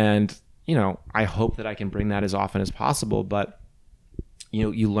know. And you know, I hope that I can bring that as often as possible. But you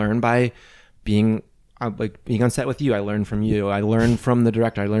know, you learn by being being on set with you. I learn from you. I learn from the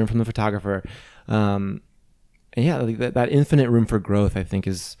director. I learn from the photographer. And yeah, like that infinite room for growth, I think,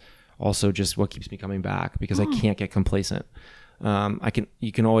 is also just what keeps me coming back because I can't get complacent.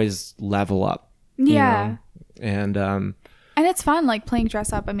 You can always level up. Yeah. You know? And And it's fun, like playing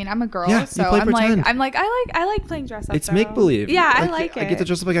dress up. I mean, I'm a girl, Yeah, you so play I'm pretend. like, I like playing dress up. it's though. make believe. Yeah, I like it. I get to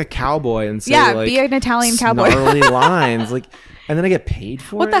dress up like a cowboy and say Yeah, like be an Italian cowboy. snarly lines, like, and then I get paid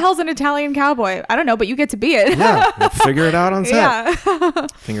for it. What the hell's an Italian cowboy? I don't know, but you get to be it. Yeah, we'll figure it out on set. Yeah.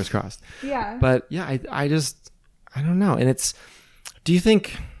 Fingers crossed. Yeah. But yeah, I don't know. And do you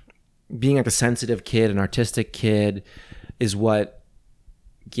think being like a sensitive kid, an artistic kid, is what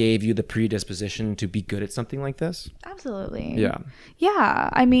gave you the predisposition to be good at something like this? Absolutely. Yeah. Yeah.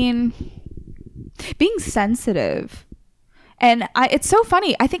 I mean, being sensitive. And it's so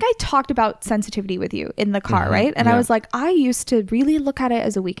funny. I think I talked about sensitivity with you in the car, right? And I Yeah. was like, I used to really look at it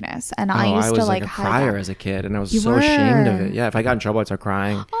as a weakness. And I used was to like a hide crier that. as a kid, and I was You so ashamed of were. it. Yeah, if I got in trouble, I'd start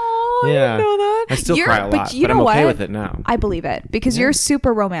crying. Oh, I Yeah. didn't know that. I still cry a lot, But you but I'm know okay what? with it now. I believe it because you're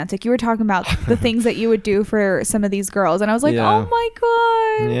super romantic. You were talking about the things that you would do for some of these girls. And I was like, Yeah. oh my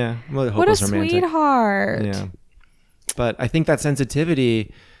God. Yeah, I'm a What a hopeless romantic. sweetheart. Yeah. But I think that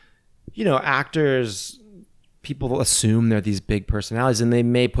sensitivity, you know, actors, people assume they're these big personalities and they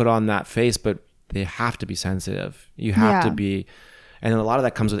may put on that face, but they have to be sensitive. You have to Yeah. be. And a lot of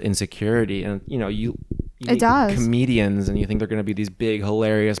that comes with insecurity. And, you know, you It meet does. comedians and you think they're going to be these big,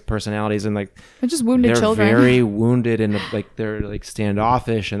 hilarious personalities. And like, They're just wounded they're children. very wounded and like they're like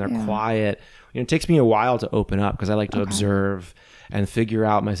standoffish and they're Yeah. quiet. You know, it takes me a while to open up because I like to observe and figure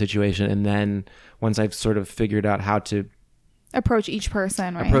out my situation. And then once I've sort of figured out how to Approach each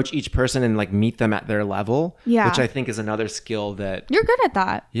person, right? approach each person and like meet them at their level, Yeah. which I think is another skill that, You're good at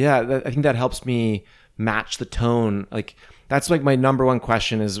that. I think that helps me match the tone. Like that's like my number one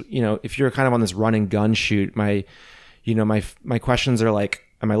question is, you know, if you're kind of on this run and gun shoot, my questions are like,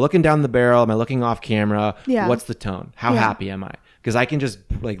 am I looking down the barrel? Am I looking off camera? Yeah. What's the tone? How happy am I? Because I can just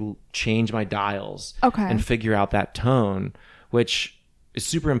like change my dials and figure out that tone, which is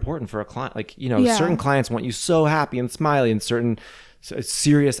super important for a client. Like, you know, certain clients want you so happy and smiley and certain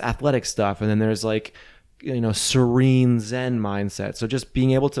serious athletic stuff. And then there's like, you know, serene Zen mindset. So just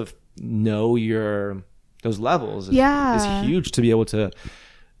being able to know those levels is huge to be able to,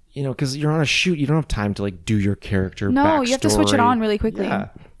 you know, because you're on a shoot, you don't have time to like do your character. No, you have to switch it backstory. on really quickly. Yeah.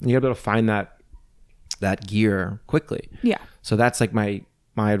 And you gotta be able to find that gear quickly. Yeah. So that's like my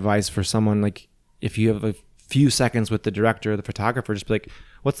advice for someone, like if you have a few seconds with the director or the photographer, just be like,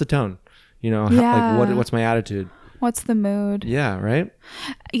 what's the tone? You know, like what's my attitude? What's the mood? Yeah, right?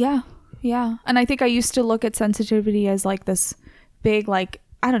 Yeah. Yeah. And I think I used to look at sensitivity as like this big, like,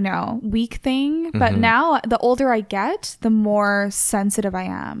 I don't know, weak thing. But now the older I get, the more sensitive I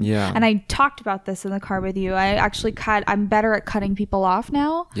am. Yeah. And I talked about this in the car with you. I'm better at cutting people off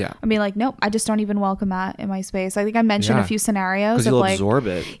now. Yeah. I mean, like, nope, I just don't even welcome that in my space. I think I mentioned a few scenarios Because of you'll like, absorb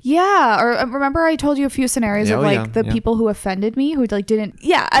it. yeah. Or remember I told you a few scenarios of like the people who offended me who like didn't.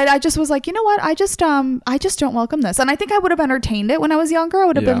 Yeah. I just was like, you know what? I just don't welcome this. And I think I would have entertained it when I was younger. I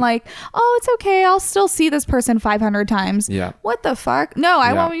would have been like, oh, it's okay. I'll still see this person 500 times. Yeah. What the fuck? No,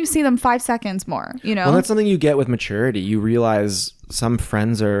 I want you to see them 5 seconds more, you know? Well, that's something you get with maturity. You realize some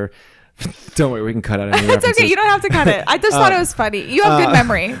friends are. Don't worry, we can cut out any It's references. okay. You don't have to cut it. I just thought it was funny. You have good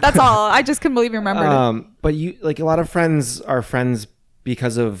memory. That's all. I just couldn't believe you remembered it. But you like a lot of friends are friends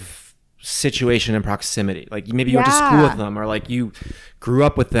because of situation and proximity. Like maybe you went to school with them, or like you grew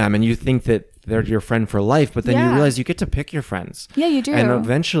up with them, and you think that they're your friend for life. But then you realize you get to pick your friends. Yeah, you do. And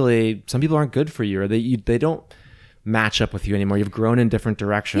eventually, some people aren't good for you, or they don't match up with you anymore. You've grown in different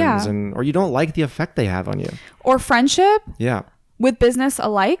directions, or you don't like the effect they have on you. Or friendship. Yeah. With business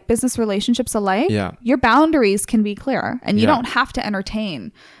relationships alike, your boundaries can be clear, and you don't have to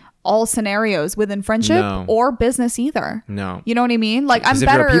entertain all scenarios within friendship or business either. No. You know what I mean? Like, I'm If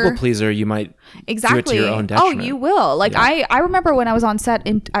better. you're a people pleaser, you might do it to your own detriment. Oh, you will. Like, I remember when I was on set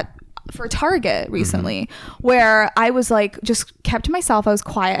for Target recently where I was like just kept to myself. I was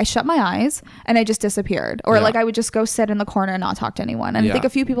quiet. I shut my eyes and I just disappeared. Or like I would just go sit in the corner and not talk to anyone. And I think a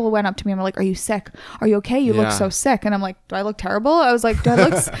few people went up to me and were like, "Are you sick? Are you okay? You look so sick." And I'm like, "Do I look terrible?" I was like,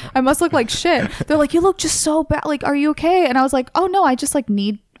 I must look like shit. They're like, "You look just so bad. Like, are you okay?" And I was like, "Oh no, I just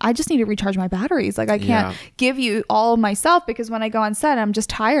need to recharge my batteries. Like I can't give you all of myself because when I go on set, I'm just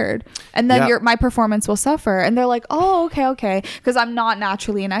tired. And then my performance will suffer." And they're like, "Oh, okay." Because I'm not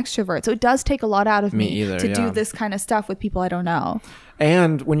naturally an extrovert. So it does take a lot out of me to do this kind of stuff with people I don't know.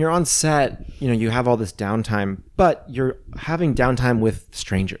 And when you're on set, you have all this downtime, but you're having downtime with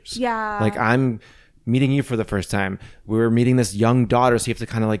strangers. Yeah. Like I'm meeting you for the first time. We're meeting this young daughter, so you have to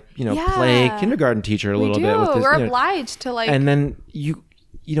kind of like, play kindergarten teacher a little bit with this. We're obliged to like. And then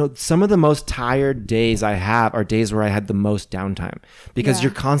some of the most tired days I have are days where I had the most downtime because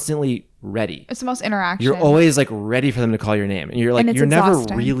you're constantly ready. It's the most interaction. You're always like ready for them to call your name. And you're like, you're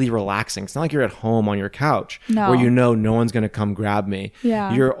exhausting. never really relaxing. It's not like you're at home on your couch No. where no one's going to come grab me.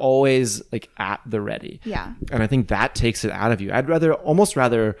 Yeah. You're always like at the ready. Yeah. And I think that takes it out of you. I'd almost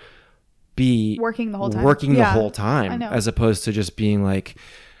rather be working the whole time. I know. As opposed to just being like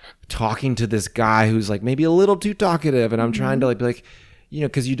talking to this guy who's like maybe a little too talkative. And I'm trying to like be like,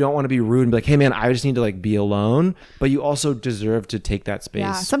 because you don't want to be rude and be like, "Hey man, I just need to like be alone," but you also deserve to take that space.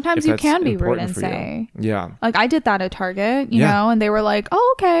 Yeah, sometimes you can be rude and say, like I did that at Target, you know, and they were like,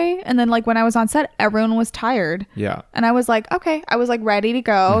 "Oh, okay." And then like when I was on set, everyone was tired. Yeah. And I was like, okay, I was like ready to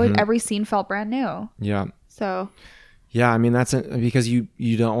go. Every scene felt brand new. Yeah. So. Yeah, I mean that's because you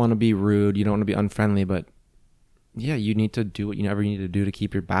don't want to be rude, you don't want to be unfriendly, but you need to do what you need to do to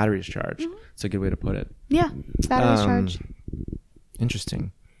keep your batteries charged. It's a good way to put it. Yeah, batteries charged.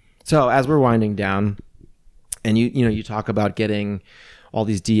 Interesting. So as we're winding down, and you talk about getting all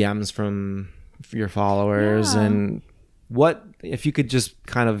these DMs from your followers, and what if you could just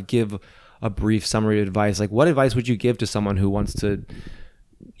kind of give a brief summary of advice? Like, what advice would you give to someone who wants to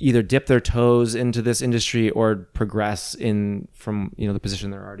either dip their toes into this industry or progress from the position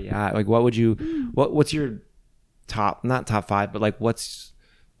they're already at? Like, what would you? What's your not top 5, but like what's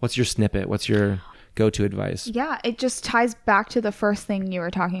your snippet? What's your go-to advice? Yeah, it just ties back to the first thing you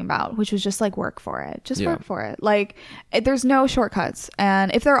were talking about, which was just like work for it. Just work for it. Like there's no shortcuts,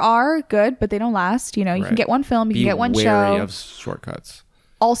 and if there are, good, but they don't last. You can get one film, you can get one show. Be wary of shortcuts.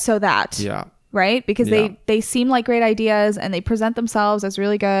 Also that. Yeah. Right? Because they seem like great ideas and they present themselves as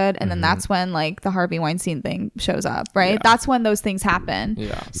really good. And then that's when like the Harvey Weinstein thing shows up, right? Yeah. That's when those things happen.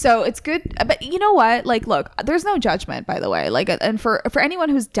 Yeah. So it's good. But you know what? Like, look, there's no judgment, by the way. Like, and for anyone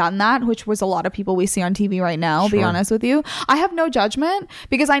who's done that, which was a lot of people we see on TV right now, I'll be honest with you, I have no judgment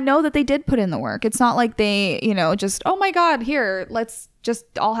because I know that they did put in the work. It's not like they, just, oh my God, here, let's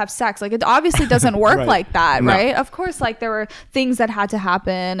just all have sex. Like it obviously doesn't work like that, right? Of course, like there were things that had to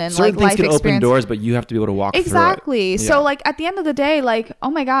happen and certain like life things can experience. Open doors, but you have to be able to walk exactly. through it. So like at the end of the day, like,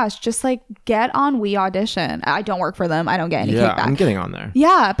 oh my gosh, just like get on We Audition. I don't work for them. I don't get any kickback. I'm getting on there.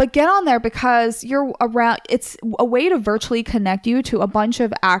 Yeah, but get on there because you're around. It's a way to virtually connect you to a bunch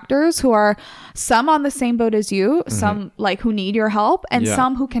of actors who are some on the same boat as you, some like who need your help, and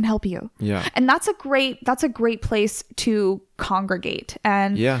some who can help you. Yeah. And that's a great place to congregate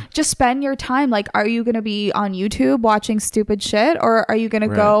and just spend your time. Like, are you going to be on YouTube watching stupid shit, or are you going to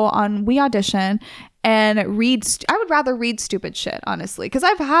go on We Audition and read? I would rather read stupid shit, honestly, because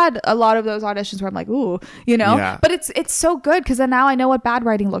I've had a lot of those auditions where I'm like, ooh, but it's so good because then now I know what bad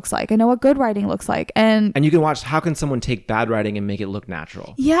writing looks like. I know what good writing looks like, and you can watch how can someone take bad writing and make it look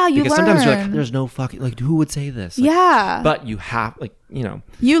natural. Because sometimes you're like, there's no fucking, like, who would say this? Like, but you have, like,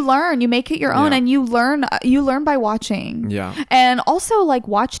 you learn, you make it your own, and you learn by watching. And also like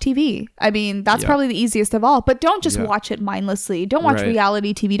watch TV. I mean, that's probably the easiest of all, but don't just watch it mindlessly. Don't watch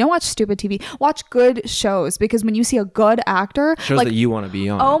reality TV. Don't watch stupid TV. Watch good shows, because when you see a good actor, shows like, that you want to be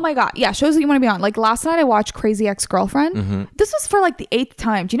on. Oh my God. Yeah. Shows that you want to be on. Like last night I watched Crazy Ex-Girlfriend. This was for like the 8th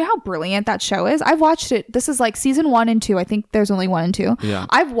time. Do you know how brilliant that show is? I've watched it. This is like season 1 and 2. I think there's only 1 and 2.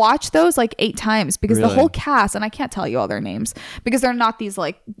 I've watched those like 8 times because the whole cast, and I can't tell you all their names because they're not these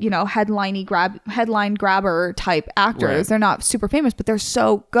like, headline grabber type actors. They're not super famous, but they're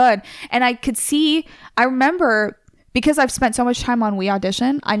so good. And I remember, because I've spent so much time on We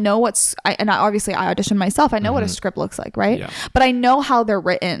Audition, I know obviously I audition myself. I know what a script looks like, right? But I know how they're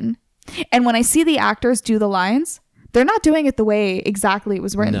written. And when I see the actors do the lines, they're not doing it the way exactly it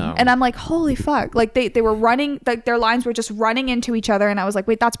was written. No. And I'm like, holy fuck. Like they were running, like their lines were just running into each other. And I was like,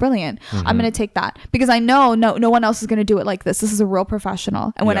 wait, that's brilliant. I'm going to take that because I know no one else is going to do it like this. This is a real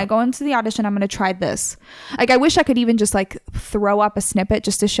professional. And when I go into the audition, I'm going to try this. Like, I wish I could even just like throw up a snippet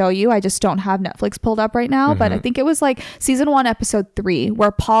just to show you. I just don't have Netflix pulled up right now. But I think it was like season 1, episode 3,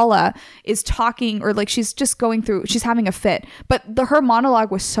 where Paula is talking, or like she's just going through, she's having a fit. But her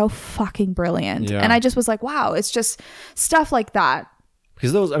monologue was so fucking brilliant. Yeah. And I just was like, wow, it's just stuff like that.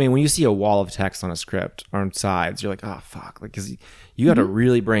 Because those, I mean, when you see a wall of text on a script on sides, you're like, oh fuck, like, because you got to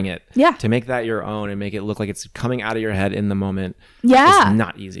really bring it. Yeah. To make that your own and make it look like it's coming out of your head in the moment. Yeah. It's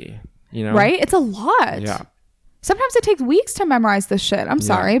not easy. You know. Right? It's a lot. Yeah. Sometimes it takes weeks to memorize this shit. I'm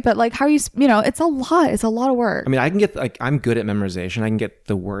sorry, but like how it's a lot. It's a lot of work. I mean, I can get, like, I'm good at memorization. I can get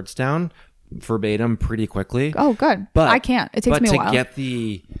the words down verbatim pretty quickly. Oh, good. But I can't. It takes me a while. But to get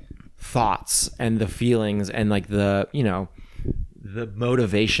the thoughts and the feelings and like the, the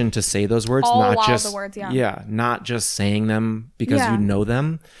motivation to say those words, not just the words, not just saying them because you know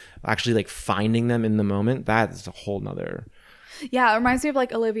them, actually like finding them in the moment. That is a whole nother. Yeah, it reminds me of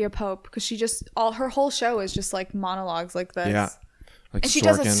like Olivia Pope, because she just her whole show is just like monologues like this. Yeah. Like and she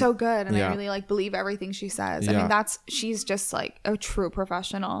does it so good, and I really like believe everything she says. I mean, she's just like a true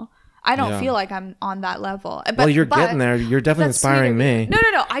professional. I don't feel like I'm on that level. But, you're getting there. You're definitely inspiring me. No.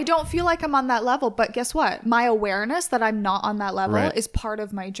 I don't feel like I'm on that level. But guess what? My awareness that I'm not on that level is part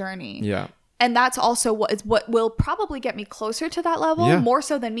of my journey. Yeah. And that's also what will probably get me closer to that level, more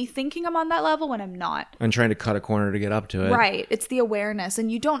so than me thinking I'm on that level when I'm not. And trying to cut a corner to get up to it. Right. It's the awareness.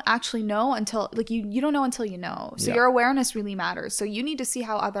 And you don't actually know until, like, you don't know until you know. So your awareness really matters. So you need to see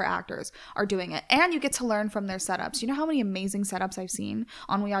how other actors are doing it. And you get to learn from their setups. You know how many amazing setups I've seen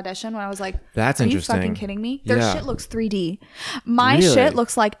on We Audition when I was like, that's are interesting. you fucking kidding me? Their shit looks 3D. My shit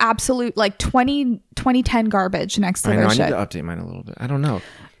looks like absolute, like 2010 garbage next to their shit. I need to update mine a little bit. I don't know.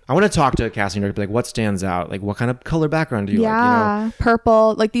 I want to talk to a casting director, like, what stands out? Like, what kind of color background do you like?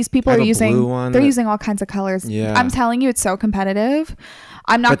 Purple. Like, these people are using, they're using all kinds of colors. Yeah. I'm telling you, it's so competitive.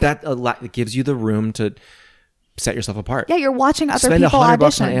 I'm not. But it gives you the room to set yourself apart. Yeah, you're watching other spend people $100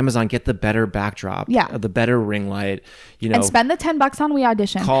 audition. on Amazon, get the better backdrop, the better ring light, and spend the $10 on We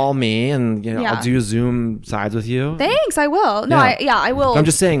Audition. Call me and I'll do Zoom sides with you. Thanks, I will. No, I will. I'm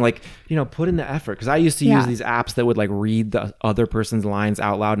just saying, like, put in the effort, because I used to use these apps that would like read the other person's lines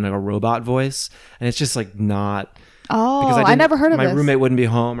out loud in like a robot voice, and it's just like not. Oh, because I never heard of my this. My roommate wouldn't be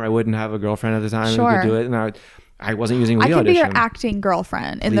home, or I wouldn't have a girlfriend at the time who could do it, and I wasn't using We Audition. I can be your acting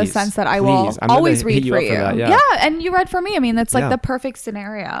girlfriend in the sense that I will always read for you. Yeah, and you read for me. I mean, that's like the perfect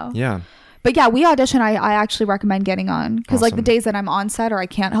scenario. Yeah. But yeah, We Audition, I actually recommend getting on, because like the days that I'm on set or I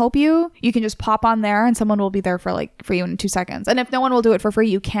can't help you, you can just pop on there and someone will be there for you in 2 seconds. And if no one will do it for free,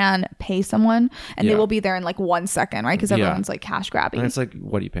 you can pay someone and they will be there in like 1 second, right? Because everyone's like cash grabbing. And it's like,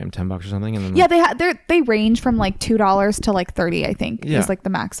 what do you pay them, $10 or something? And then they range from like $2 to like 30, I think, is like the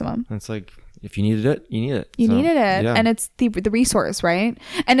maximum. And it's like, if you needed it, you need it. You needed it. Yeah. And it's the resource, right?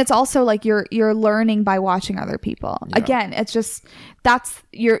 And it's also like you're learning by watching other people. Yeah. Again, it's just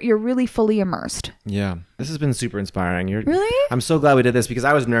you're really fully immersed. Yeah. This has been super inspiring. Really? I'm so glad we did this, because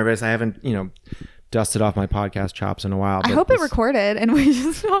I was nervous. I haven't, dusted off my podcast chops in a while. I hope it recorded and we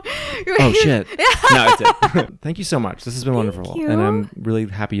just oh shit. No, it did. Thank you so much. This has been wonderful. And I'm really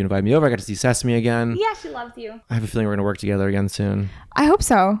happy you invited me over. I got to see Sesame again. Yeah, she loves you. I have a feeling we're gonna work together again soon. I hope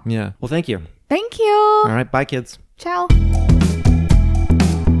so. Yeah. Well, thank you. Thank you. All right, bye kids. Ciao.